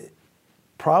mean,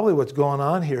 probably what's going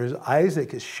on here is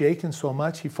Isaac is shaken so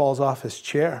much he falls off his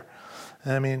chair.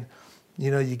 I mean,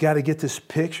 you got to get this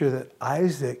picture that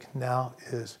Isaac now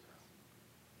is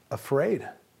afraid.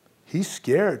 He's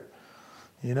scared.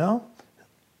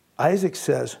 Isaac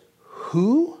says,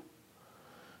 who?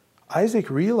 Isaac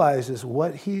realizes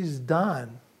what he's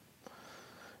done.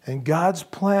 And God's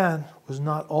plan was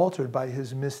not altered by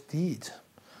his misdeeds.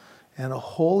 And a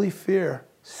holy fear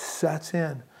sets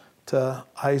in to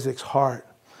Isaac's heart.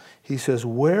 He says,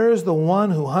 where is the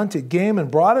one who hunted game and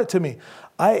brought it to me?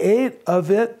 I ate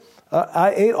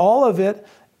all of it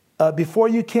before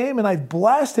you came, and I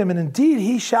blessed him, and indeed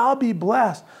he shall be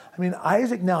blessed. I mean,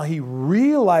 Isaac now, he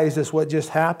realizes what just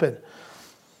happened.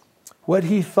 What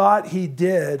he thought he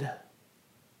did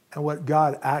and what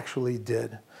God actually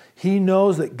did. He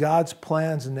knows that God's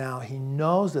plans now, he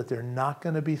knows that they're not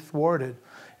going to be thwarted.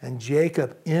 And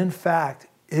Jacob, in fact,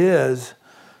 is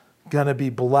going to be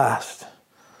blessed.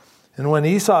 And when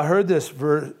Esau heard this,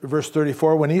 verse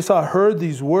 34, when Esau heard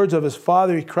these words of his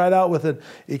father, he cried out with an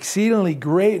exceedingly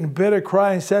great and bitter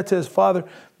cry and said to his father,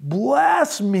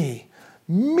 bless me,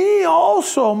 me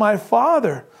also, my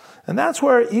father. And that's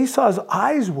where Esau's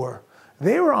eyes were.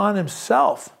 They were on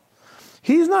himself.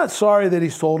 He's not sorry that he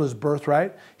sold his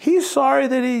birthright. He's sorry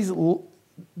that he's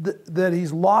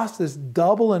lost this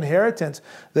double inheritance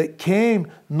that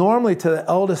came normally to the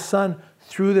eldest son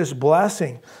through this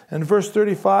blessing. And verse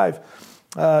 35,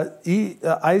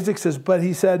 Isaac says, but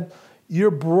he said, your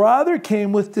brother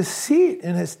came with deceit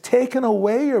and has taken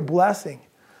away your blessing.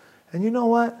 And you know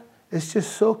what? It's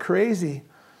just so crazy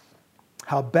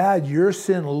how bad your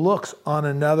sin looks on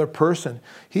another person.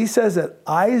 He says that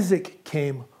Isaac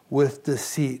came with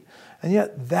deceit. And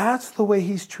yet that's the way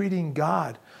he's treating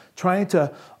God, trying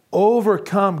to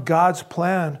overcome God's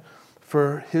plan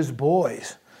for his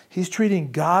boys. He's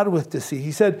treating God with deceit.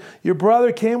 He said, your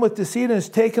brother came with deceit and has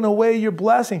taken away your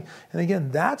blessing. And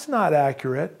again, that's not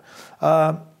accurate.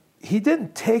 He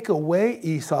didn't take away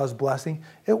Esau's blessing.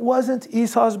 It wasn't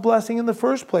Esau's blessing in the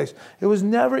first place. It was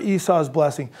never Esau's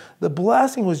blessing. The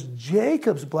blessing was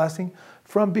Jacob's blessing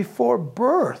from before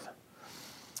birth.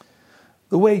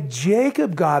 The way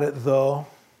Jacob got it, though,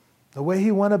 the way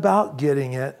he went about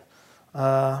getting it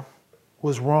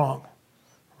was wrong,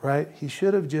 right? He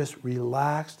should have just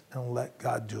relaxed and let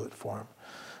God do it for him.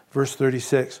 Verse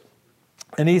 36,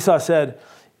 and Esau said,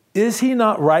 is he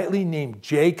not rightly named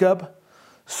Jacob,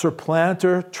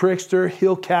 supplanter, trickster,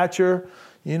 heel catcher,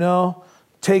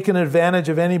 taking advantage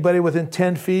of anybody within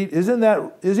 10 feet?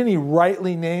 Isn't he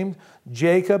rightly named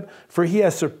Jacob? For he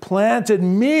has supplanted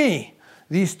me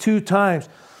these 2 times.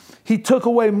 He took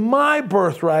away my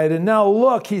birthright, and now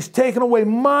look, he's taken away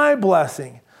my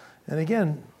blessing. And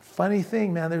again, funny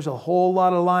thing, man, there's a whole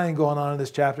lot of lying going on in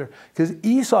this chapter because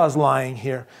Esau's lying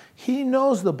here. He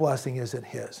knows the blessing isn't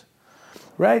his,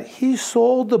 right? He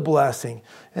sold the blessing,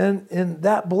 and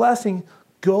that blessing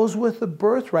goes with the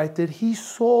birthright that he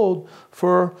sold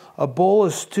for a bowl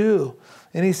of stew.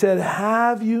 And he said,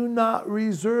 have you not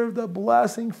reserved a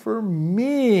blessing for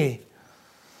me?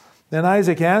 Then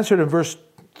Isaac answered in verse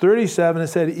 37 and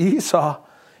said, Esau,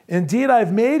 indeed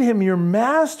I've made him your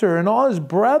master, and all his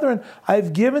brethren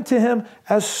I've given to him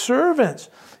as servants.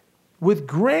 With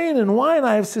grain and wine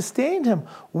I have sustained him.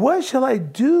 What shall I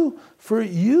do for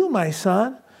you, my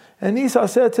son? And Esau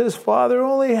said to his father,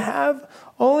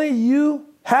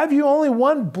 have you only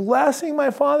one blessing,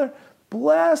 my father?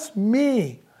 Bless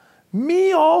me.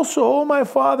 Me also, O my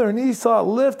father. And Esau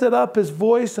lifted up his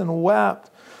voice and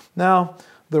wept. Now,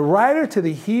 the writer to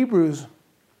the Hebrews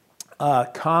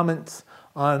comments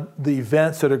on the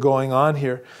events that are going on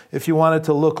here. If you wanted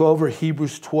to look over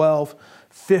Hebrews 12,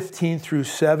 15 through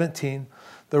 17,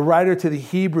 the writer to the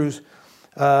Hebrews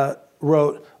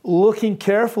wrote, looking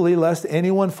carefully lest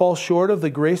anyone fall short of the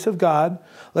grace of God,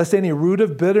 lest any root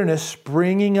of bitterness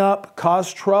springing up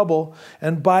cause trouble,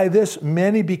 and by this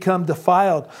many become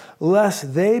defiled,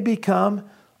 lest they be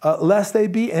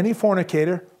any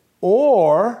fornicator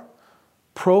or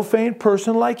profane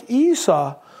person like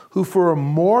Esau, who for a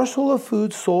morsel of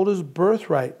food sold his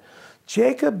birthright.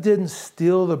 Jacob didn't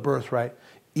steal the birthright.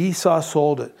 Esau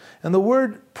sold it. And the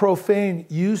word profane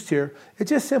used here, it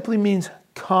just simply means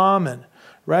common,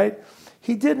 right?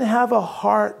 He didn't have a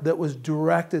heart that was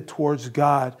directed towards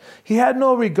God. He had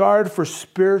no regard for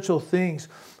spiritual things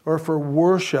or for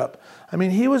worship. I mean,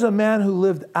 he was a man who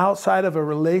lived outside of a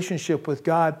relationship with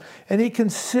God, and he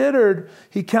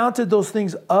counted those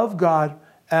things of God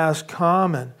as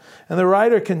common. And the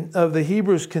writer of the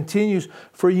Hebrews continues,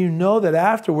 for you know that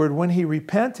afterward when he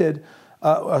repented,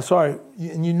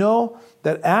 and you know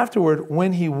that afterward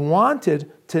when he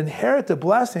wanted to inherit the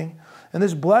blessing, and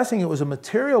this blessing, it was a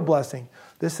material blessing.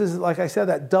 This is, like I said,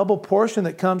 that double portion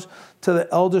that comes to the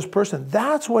eldest person.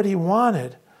 That's what he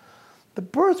wanted. The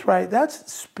birthright,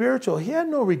 that's spiritual. He had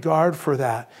no regard for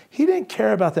that. He didn't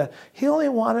care about that. He only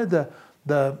wanted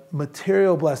the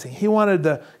material blessing. He wanted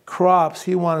the crops.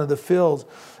 He wanted the fields.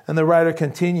 And the writer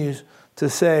continues to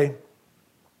say,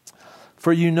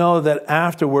 for you know that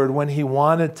afterward, when he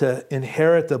wanted to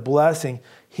inherit the blessing,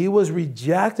 he was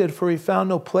rejected, for he found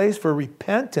no place for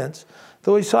repentance,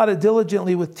 though he sought it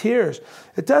diligently with tears.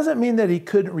 It doesn't mean that he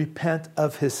couldn't repent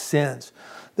of his sins.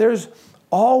 There's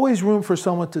always room for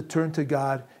someone to turn to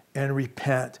God and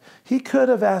repent. He could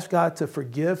have asked God to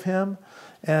forgive him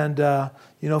and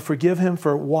forgive him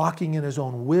for walking in his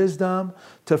own wisdom,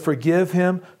 to forgive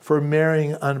him for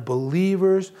marrying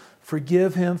unbelievers,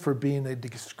 forgive him for being a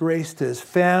disgrace to his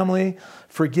family,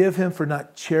 forgive him for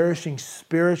not cherishing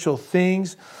spiritual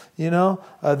things,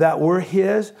 that were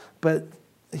his, but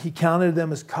he counted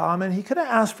them as common. He could have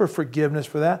asked for forgiveness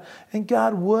for that, and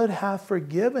God would have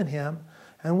forgiven him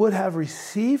and would have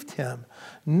received him.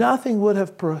 Nothing would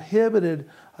have prohibited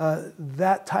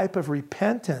that type of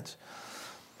repentance.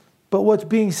 But what's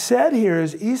being said here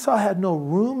is Esau had no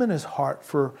room in his heart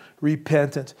for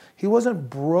repentance. He wasn't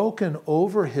broken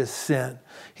over his sin.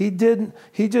 He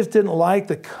just didn't like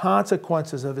the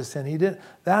consequences of his sin.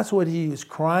 That's what he was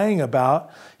crying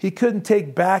about. He couldn't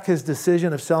take back his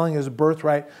decision of selling his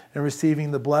birthright and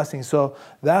receiving the blessing. So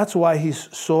that's why he's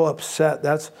so upset.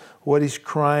 That's what he's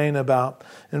crying about.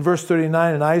 In verse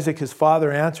 39, and Isaac his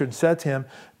father answered and said to him,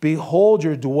 behold,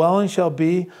 your dwelling shall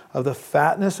be of the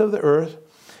fatness of the earth,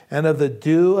 and of the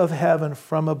dew of heaven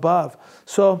from above.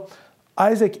 So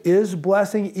Isaac is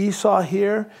blessing Esau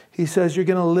here. He says, you're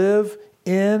going to live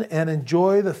in and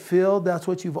enjoy the field. That's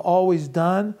what you've always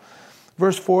done.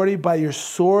 Verse 40, by your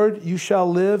sword you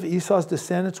shall live. Esau's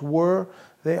descendants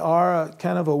they are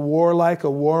kind of a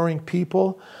warring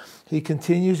people. He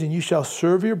continues, and you shall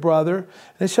serve your brother.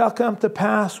 And it shall come to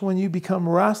pass when you become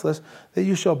restless that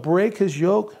you shall break his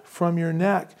yoke from your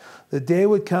neck. The day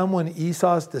would come when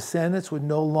Esau's descendants would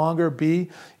no longer be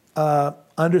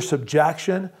under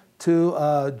subjection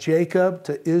to Jacob,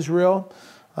 to Israel.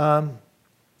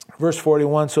 Verse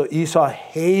 41, so Esau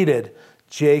hated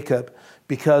Jacob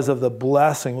because of the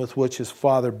blessing with which his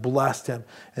father blessed him.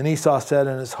 And Esau said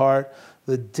in his heart,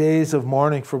 the days of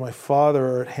mourning for my father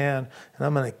are at hand, and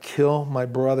I'm going to kill my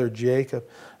brother Jacob.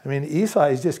 I mean, Esau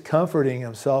is just comforting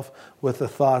himself with the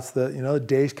thoughts that, the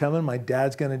day's coming, my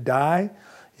dad's going to die.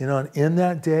 And in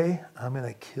that day, I'm going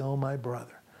to kill my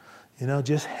brother.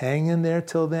 Just hang in there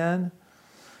till then.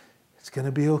 It's going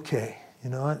to be okay.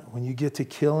 You know what? When you get to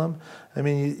kill him, I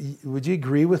mean, would you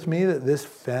agree with me that this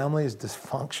family is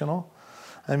dysfunctional?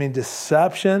 I mean,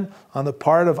 deception on the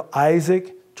part of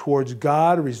Isaac towards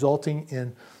God, resulting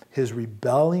in his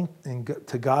rebelling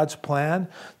to God's plan.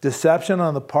 Deception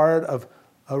on the part of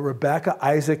Rebekah,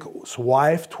 Isaac's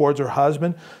wife, towards her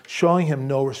husband, showing him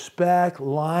no respect,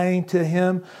 lying to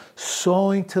him,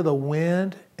 sowing to the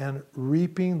wind and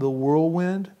reaping the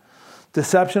whirlwind.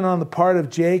 Deception on the part of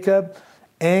Jacob,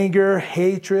 anger,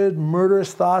 hatred,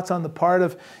 murderous thoughts on the part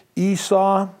of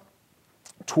Esau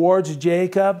towards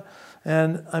Jacob.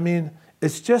 And I mean,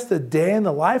 it's just a day in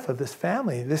the life of this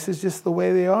family. This is just the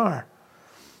way they are.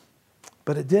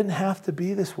 But it didn't have to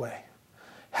be this way.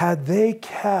 Had they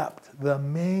kept the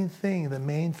main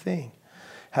thing,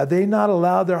 had they not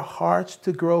allowed their hearts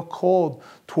to grow cold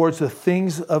towards the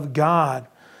things of God,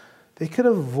 they could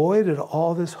have avoided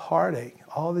all this heartache,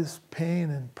 all this pain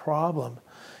and problem,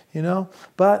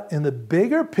 But in the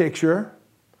bigger picture,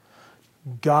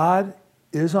 God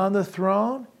is on the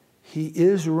throne. He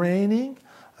is reigning.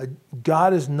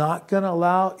 God is not going to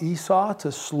allow Esau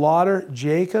to slaughter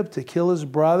Jacob, to kill his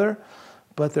brother.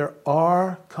 But there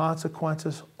are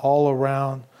consequences all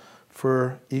around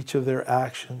for each of their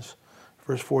actions.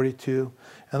 Verse 42,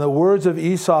 and the words of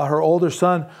Esau, her older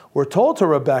son, were told to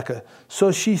Rebekah.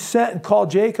 So she sent and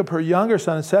called Jacob, her younger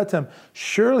son, and said to him,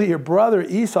 surely your brother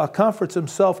Esau comforts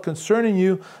himself concerning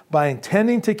you by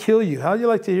intending to kill you. How would you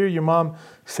like to hear your mom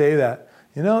say that?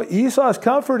 You know, Esau's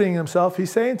comforting himself.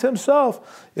 He's saying to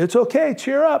himself, it's okay,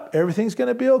 cheer up. Everything's going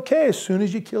to be okay as soon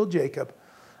as you kill Jacob.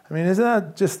 I mean, isn't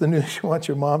that just the news you want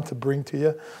your mom to bring to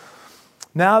you?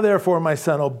 Now, therefore, my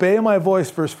son, obey my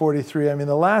voice, verse 43. I mean,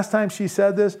 the last time she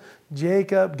said this,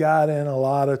 Jacob got in a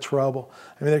lot of trouble.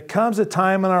 I mean, there comes a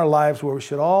time in our lives where we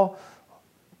should all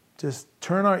just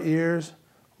turn our ears,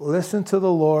 listen to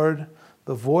the Lord,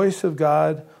 the voice of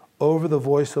God over the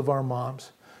voice of our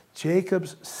moms.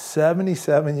 Jacob's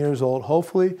 77 years old.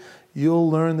 Hopefully, you'll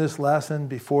learn this lesson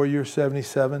before you're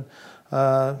 77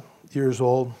 years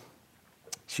old.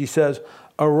 She says,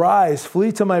 arise,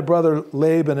 flee to my brother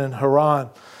Laban in Haran,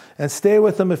 and stay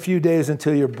with him a few days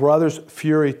until your brother's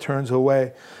fury turns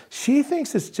away. She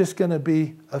thinks it's just going to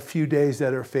be a few days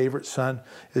that her favorite son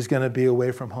is going to be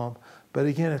away from home. But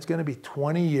again, it's going to be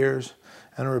 20 years,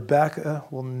 and Rebekah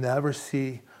will never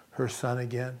see her son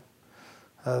again.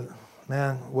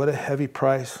 Man, what a heavy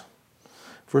price.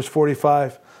 Verse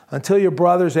 45, until your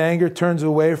brother's anger turns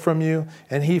away from you,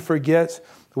 and he forgets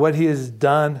what he has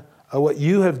done, what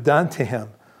you have done to him.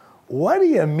 What do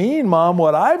you mean, Mom,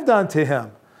 what I've done to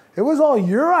him? It was all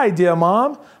your idea,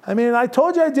 Mom. I mean, I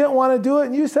told you I didn't want to do it,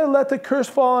 and you said, let the curse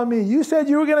fall on me. You said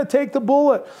you were going to take the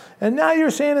bullet, and now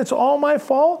you're saying it's all my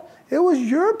fault? It was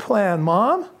your plan,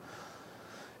 Mom.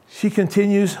 She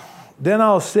continues, then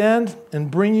I'll send and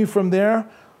bring you from there.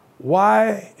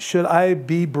 Why should I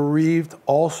be bereaved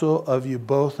also of you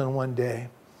both in one day?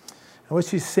 And what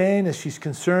she's saying is she's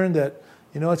concerned that,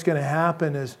 you know, what's going to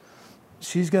happen is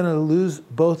she's going to lose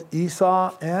both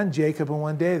Esau and Jacob in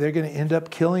one day. They're going to end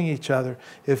up killing each other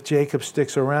if Jacob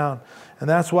sticks around. And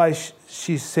that's why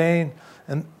she's saying,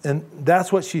 and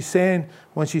that's what she's saying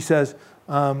when she says,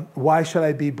 why should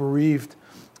I be bereaved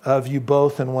of you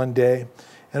both in one day?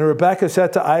 And Rebekah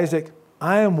said to Isaac,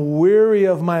 I am weary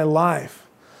of my life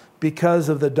because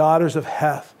of the daughters of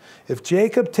Heth. If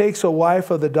Jacob takes a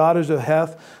wife of the daughters of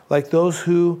Heth, like those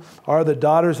who are the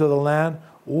daughters of the land,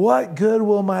 what good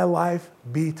will my life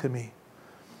be to me?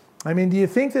 I mean, do you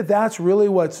think that that's really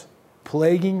what's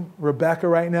plaguing Rebekah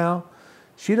right now?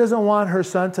 She doesn't want her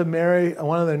son to marry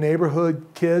one of the neighborhood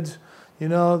kids. You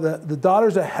know, the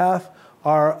daughters of Heth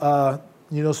are,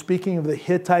 speaking of the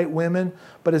Hittite women.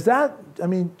 But is that, I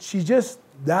mean,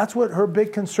 that's what her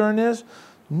big concern is?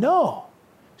 No.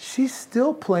 She's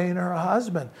still playing her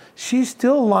husband. She's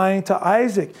still lying to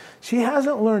Isaac. She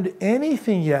hasn't learned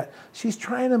anything yet. She's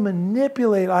trying to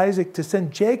manipulate Isaac to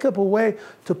send Jacob away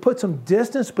to put some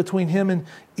distance between him and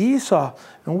Esau.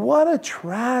 And what a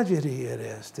tragedy it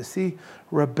is to see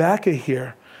Rebekah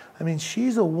here. I mean,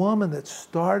 she's a woman that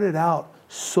started out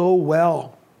so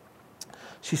well.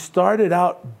 She started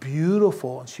out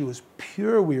beautiful, and she was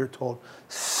pure, we are told,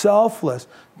 selfless,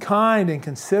 kind, and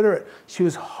considerate. She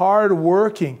was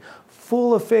hardworking,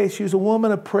 full of faith. She was a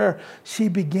woman of prayer. She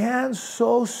began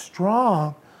so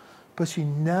strong, but she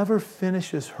never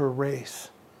finishes her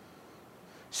race.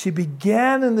 She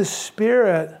began in the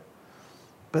spirit,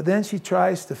 but then she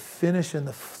tries to finish in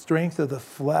the strength of the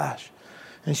flesh.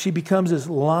 And she becomes this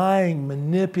lying,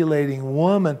 manipulating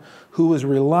woman who was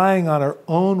relying on her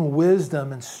own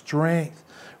wisdom and strength,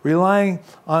 relying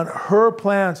on her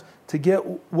plans to get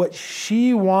what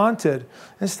she wanted,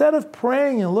 instead of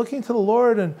praying and looking to the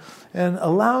Lord and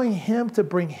allowing Him to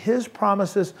bring His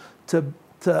promises to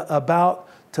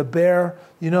bear,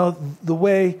 the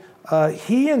way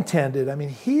He intended. I mean,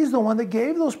 He's the one that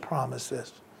gave those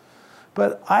promises.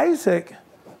 But Isaac,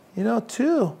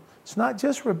 too, it's not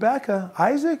just Rebekah.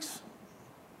 Isaac's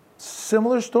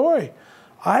similar story.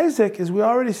 Isaac, as we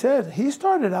already said, he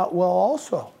started out well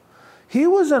also. He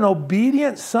was an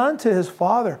obedient son to his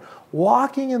father,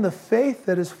 walking in the faith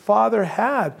that his father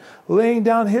had, laying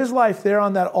down his life there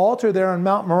on that altar there on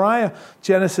Mount Moriah,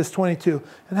 Genesis 22.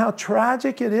 And how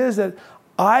tragic it is that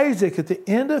Isaac, at the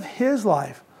end of his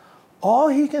life, all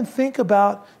he can think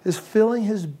about is filling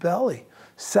his belly,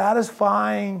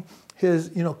 satisfying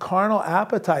his carnal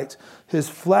appetites, his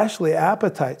fleshly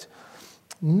appetites.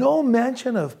 No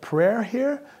mention of prayer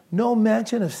here. No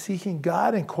mention of seeking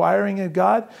God, inquiring of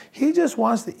God. He just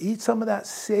wants to eat some of that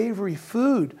savory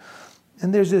food.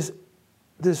 And there's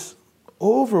this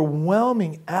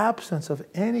overwhelming absence of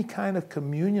any kind of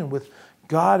communion with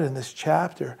God in this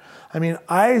chapter. I mean,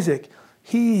 Isaac,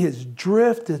 he has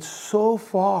drifted so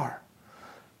far.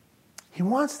 He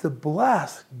wants to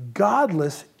bless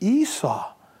godless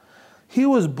Esau. He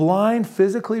was blind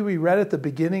physically, we read at the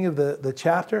beginning of the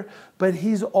chapter, but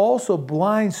he's also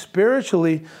blind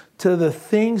spiritually to the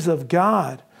things of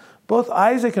God. Both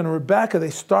Isaac and Rebekah, they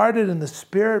started in the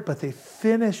spirit, but they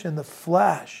finish in the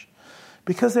flesh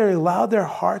because they allowed their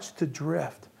hearts to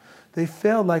drift. They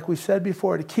failed, like we said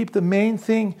before, to keep the main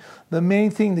thing,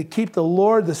 to keep the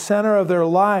Lord the center of their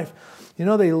life. You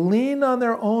know, they leaned on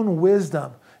their own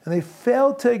wisdom, and they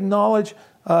failed to acknowledge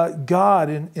God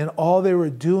in all they were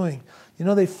doing. You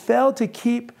know, they failed to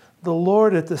keep the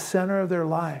Lord at the center of their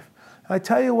life. And I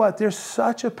tell you what, there's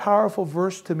such a powerful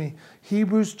verse to me.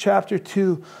 Hebrews chapter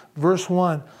 2, verse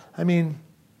 1. I mean,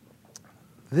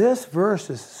 this verse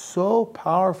is so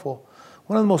powerful.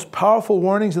 One of the most powerful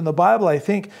warnings in the Bible, I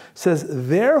think, says,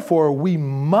 therefore we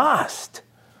must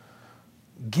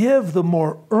give the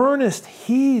more earnest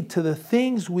heed to the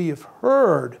things we have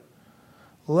heard,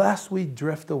 lest we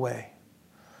drift away.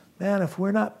 Man, if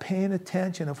we're not paying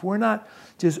attention, if we're not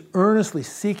just earnestly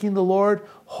seeking the Lord,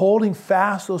 holding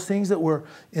fast those things that were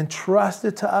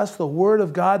entrusted to us, the Word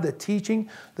of God, the teaching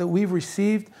that we've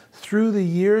received through the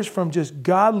years from just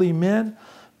godly men,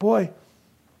 boy,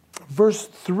 verse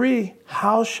 3,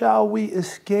 how shall we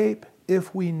escape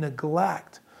if we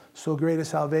neglect so great a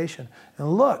salvation?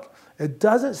 And look, it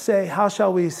doesn't say, how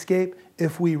shall we escape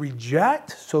if we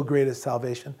reject so great a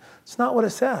salvation? It's not what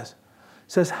it says.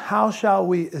 It says, how shall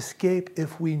we escape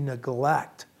if we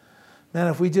neglect? Man,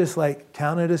 if we just like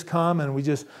count it as common and we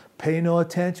just pay no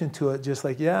attention to it, just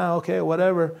like, yeah, okay,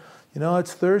 whatever. You know,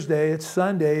 it's Thursday, it's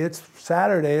Sunday, it's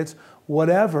Saturday, it's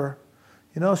whatever.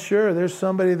 You know, sure, there's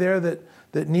somebody there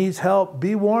that needs help.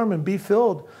 Be warm and be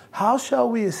filled. How shall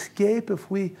we escape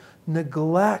if we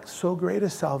neglect so great a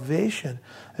salvation?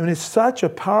 I mean, it's such a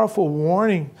powerful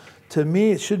warning to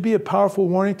me. It should be a powerful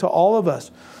warning to all of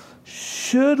us.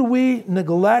 Should we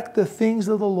neglect the things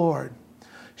of the Lord?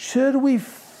 Should we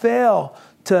fail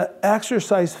to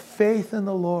exercise faith in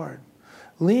the Lord?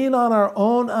 Lean on our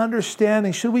own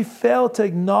understanding? Should we fail to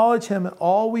acknowledge Him in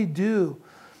all we do?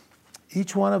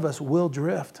 Each one of us will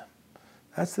drift.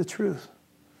 That's the truth.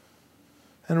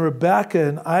 And Rebecca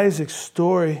and Isaac's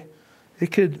story,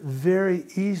 it could very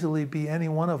easily be any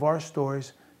one of our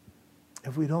stories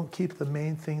if we don't keep the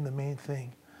main thing the main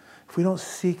thing. If we don't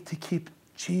seek to keep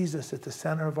Jesus at the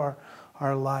center of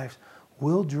our lives,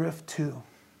 we'll drift too.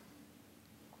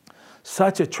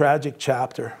 Such a tragic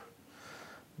chapter.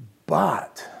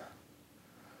 But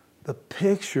the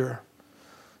picture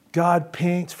God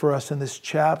paints for us in this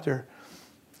chapter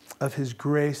of His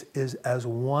grace is as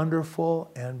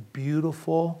wonderful and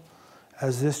beautiful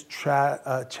as this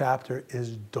chapter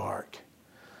is dark.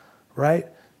 Right?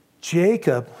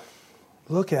 Jacob,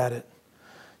 look at it.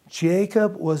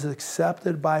 Jacob was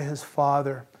accepted by his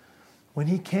father. When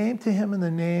he came to him in the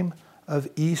name of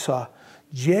Esau,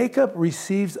 Jacob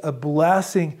receives a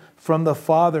blessing from the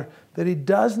father that he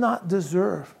does not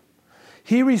deserve.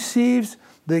 He receives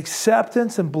the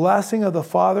acceptance and blessing of the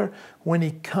Father when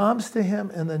he comes to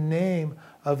him in the name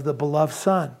of the beloved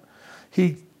Son.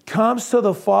 He comes to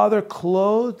the Father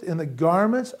clothed in the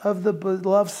garments of the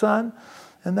beloved Son,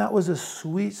 and that was a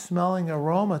sweet-smelling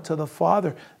aroma to the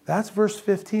Father. That's verse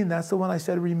 15. That's the one I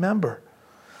said, remember.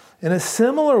 In a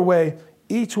similar way,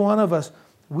 each one of us,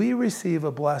 we receive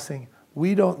a blessing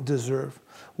we don't deserve.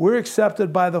 We're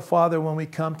accepted by the Father when we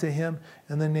come to Him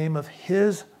in the name of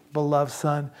His beloved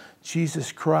Son,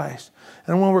 Jesus Christ.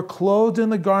 And when we're clothed in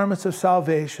the garments of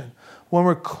salvation, when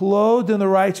we're clothed in the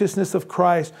righteousness of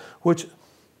Christ, which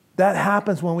that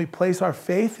happens when we place our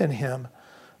faith in Him,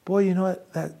 boy, you know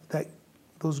what? That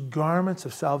those garments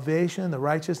of salvation, the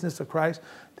righteousness of Christ,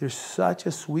 there's such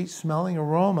a sweet-smelling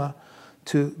aroma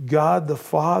to God the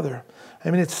Father.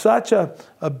 I mean, it's such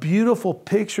a beautiful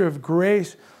picture of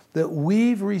grace that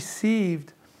we've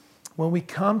received when we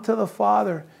come to the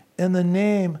Father in the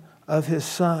name of His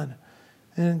Son.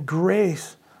 And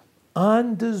grace,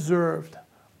 undeserved,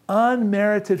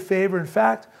 unmerited favor. In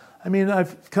fact, I mean,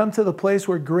 I've come to the place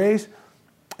where grace,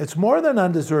 it's more than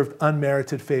undeserved,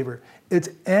 unmerited favor. It's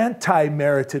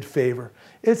anti-merited favor.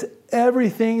 It's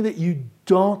everything that you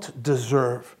don't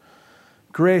deserve.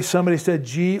 Grace, somebody said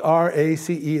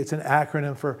G-R-A-C-E. It's an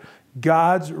acronym for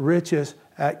God's riches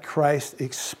at Christ's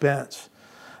expense.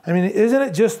 I mean, isn't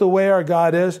it just the way our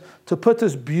God is? To put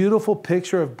this beautiful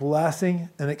picture of blessing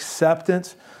and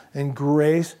acceptance and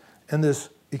grace in this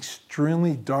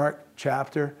extremely dark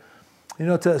chapter. You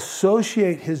know, to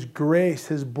associate His grace,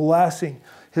 His blessing,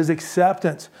 His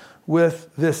acceptance with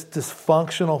this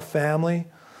dysfunctional family.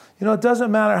 You know, it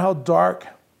doesn't matter how dark,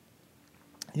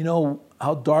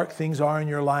 how dark things are in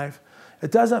your life.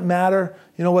 It doesn't matter,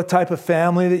 what type of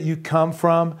family that you come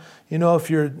from. If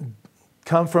you're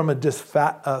come from a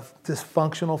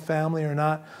dysfunctional family or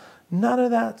not. None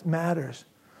of that matters.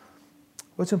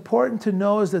 What's important to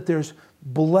know is that there's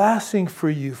blessing for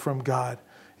you from God.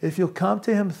 If you'll come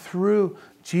to Him through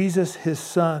Jesus, His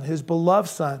Son, His beloved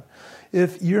Son.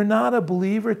 If you're not a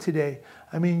believer today,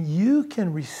 I mean, you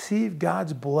can receive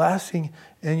God's blessing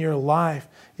in your life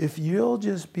if you'll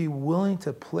just be willing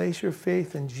to place your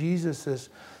faith in Jesus'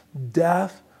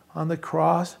 death on the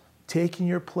cross, taking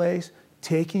your place,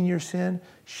 taking your sin,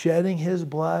 shedding his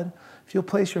blood. If you'll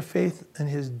place your faith in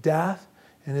his death,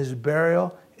 in his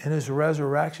burial, in his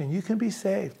resurrection, you can be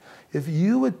saved. If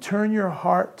you would turn your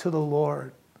heart to the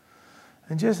Lord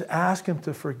and just ask him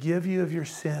to forgive you of your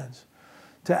sins,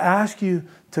 to ask you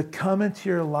to come into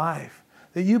your life,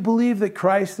 that you believe that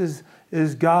Christ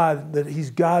is God, that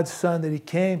he's God's son, that he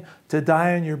came to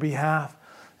die on your behalf.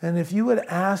 And if you would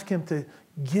ask him to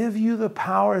give you the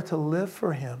power to live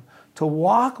for him, to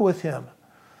walk with him,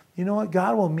 you know what?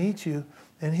 God will meet you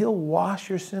and he'll wash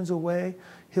your sins away.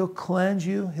 He'll cleanse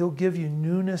you. He'll give you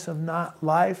newness of not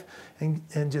life and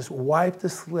just wipe the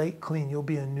slate clean. You'll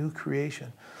be a new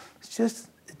creation. It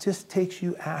just takes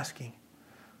you asking.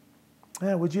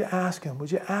 Man, would you ask him?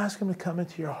 Would you ask him to come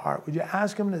into your heart? Would you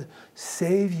ask him to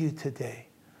save you today?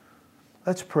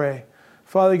 Let's pray.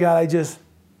 Father God, I just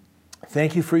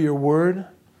thank you for your word.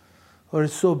 Lord,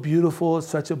 it's so beautiful. It's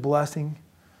such a blessing.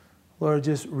 Lord,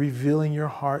 just revealing your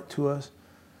heart to us.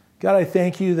 God, I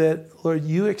thank you that, Lord,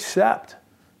 you accept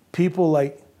people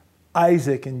like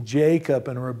Isaac and Jacob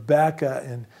and Rebekah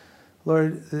and,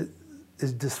 Lord,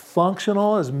 as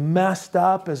dysfunctional, as messed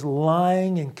up, as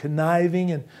lying and conniving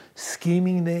and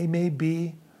scheming they may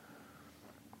be.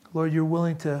 Lord, you're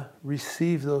willing to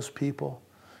receive those people.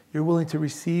 You're willing to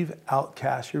receive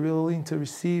outcasts. You're willing to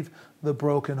receive the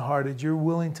brokenhearted. You're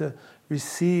willing to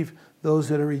receive those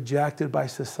that are rejected by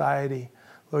society.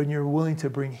 Lord, and you're willing to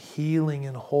bring healing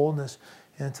and wholeness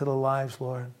into the lives,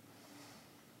 Lord.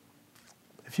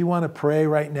 If you want to pray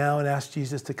right now and ask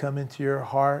Jesus to come into your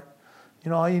heart, you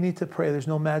know, all you need to pray, there's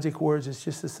no magic words, it's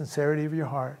just the sincerity of your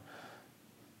heart.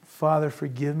 Father,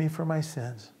 forgive me for my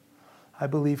sins. I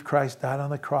believe Christ died on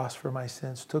the cross for my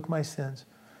sins, took my sins,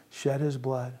 shed his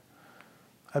blood.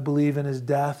 I believe in his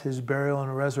death, his burial,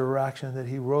 and resurrection, that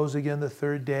he rose again the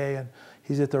third day, and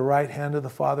he's at the right hand of the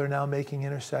Father now making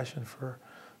intercession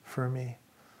for me.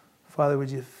 Father, would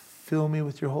you fill me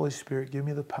with your Holy Spirit? Give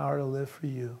me the power to live for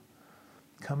you.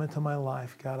 Come into my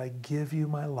life, God. I give you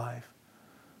my life.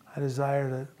 I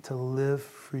desire to live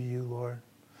for you, Lord.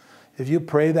 If you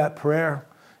pray that prayer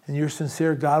and you're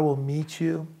sincere, God will meet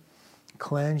you,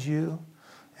 cleanse you.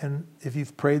 And if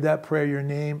you've prayed that prayer, your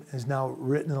name is now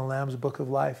written in the Lamb's Book of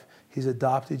Life. He's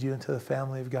adopted you into the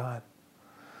family of God.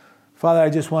 Father, I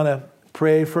just want to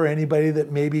pray for anybody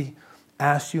that maybe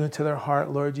asked you into their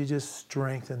heart. Lord, you just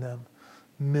strengthen them,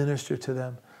 minister to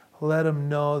them. Let them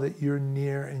know that you're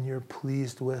near and you're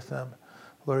pleased with them.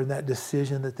 Lord, in that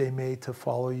decision that they made to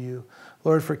follow you.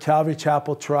 Lord, for Calvary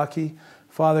Chapel Truckee,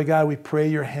 Father God, we pray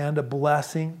your hand of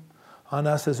blessing on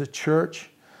us as a church.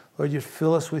 Lord, you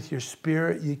fill us with your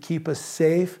spirit. You keep us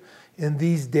safe in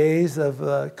these days of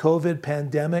COVID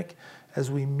pandemic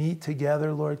as we meet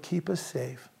together. Lord, keep us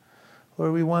safe.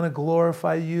 Lord, we want to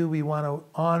glorify you. We want to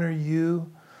honor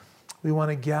you. We want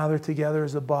to gather together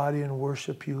as a body and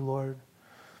worship you, Lord.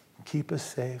 Keep us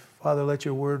safe. Father, let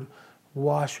your word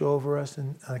wash over us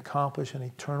and accomplish an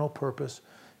eternal purpose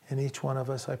in each one of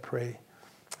us, I pray.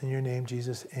 In your name,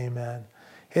 Jesus, amen.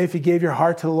 Hey, if you gave your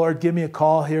heart to the Lord, give me a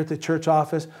call here at the church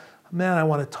office. Man, I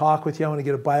want to talk with you. I want to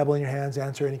get a Bible in your hands,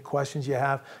 answer any questions you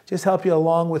have. Just help you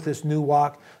along with this new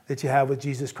walk that you have with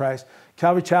Jesus Christ.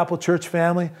 Calvary Chapel Church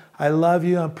family, I love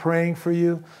you. I'm praying for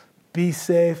you. Be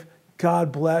safe.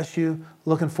 God bless you.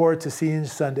 Looking forward to seeing you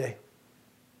Sunday.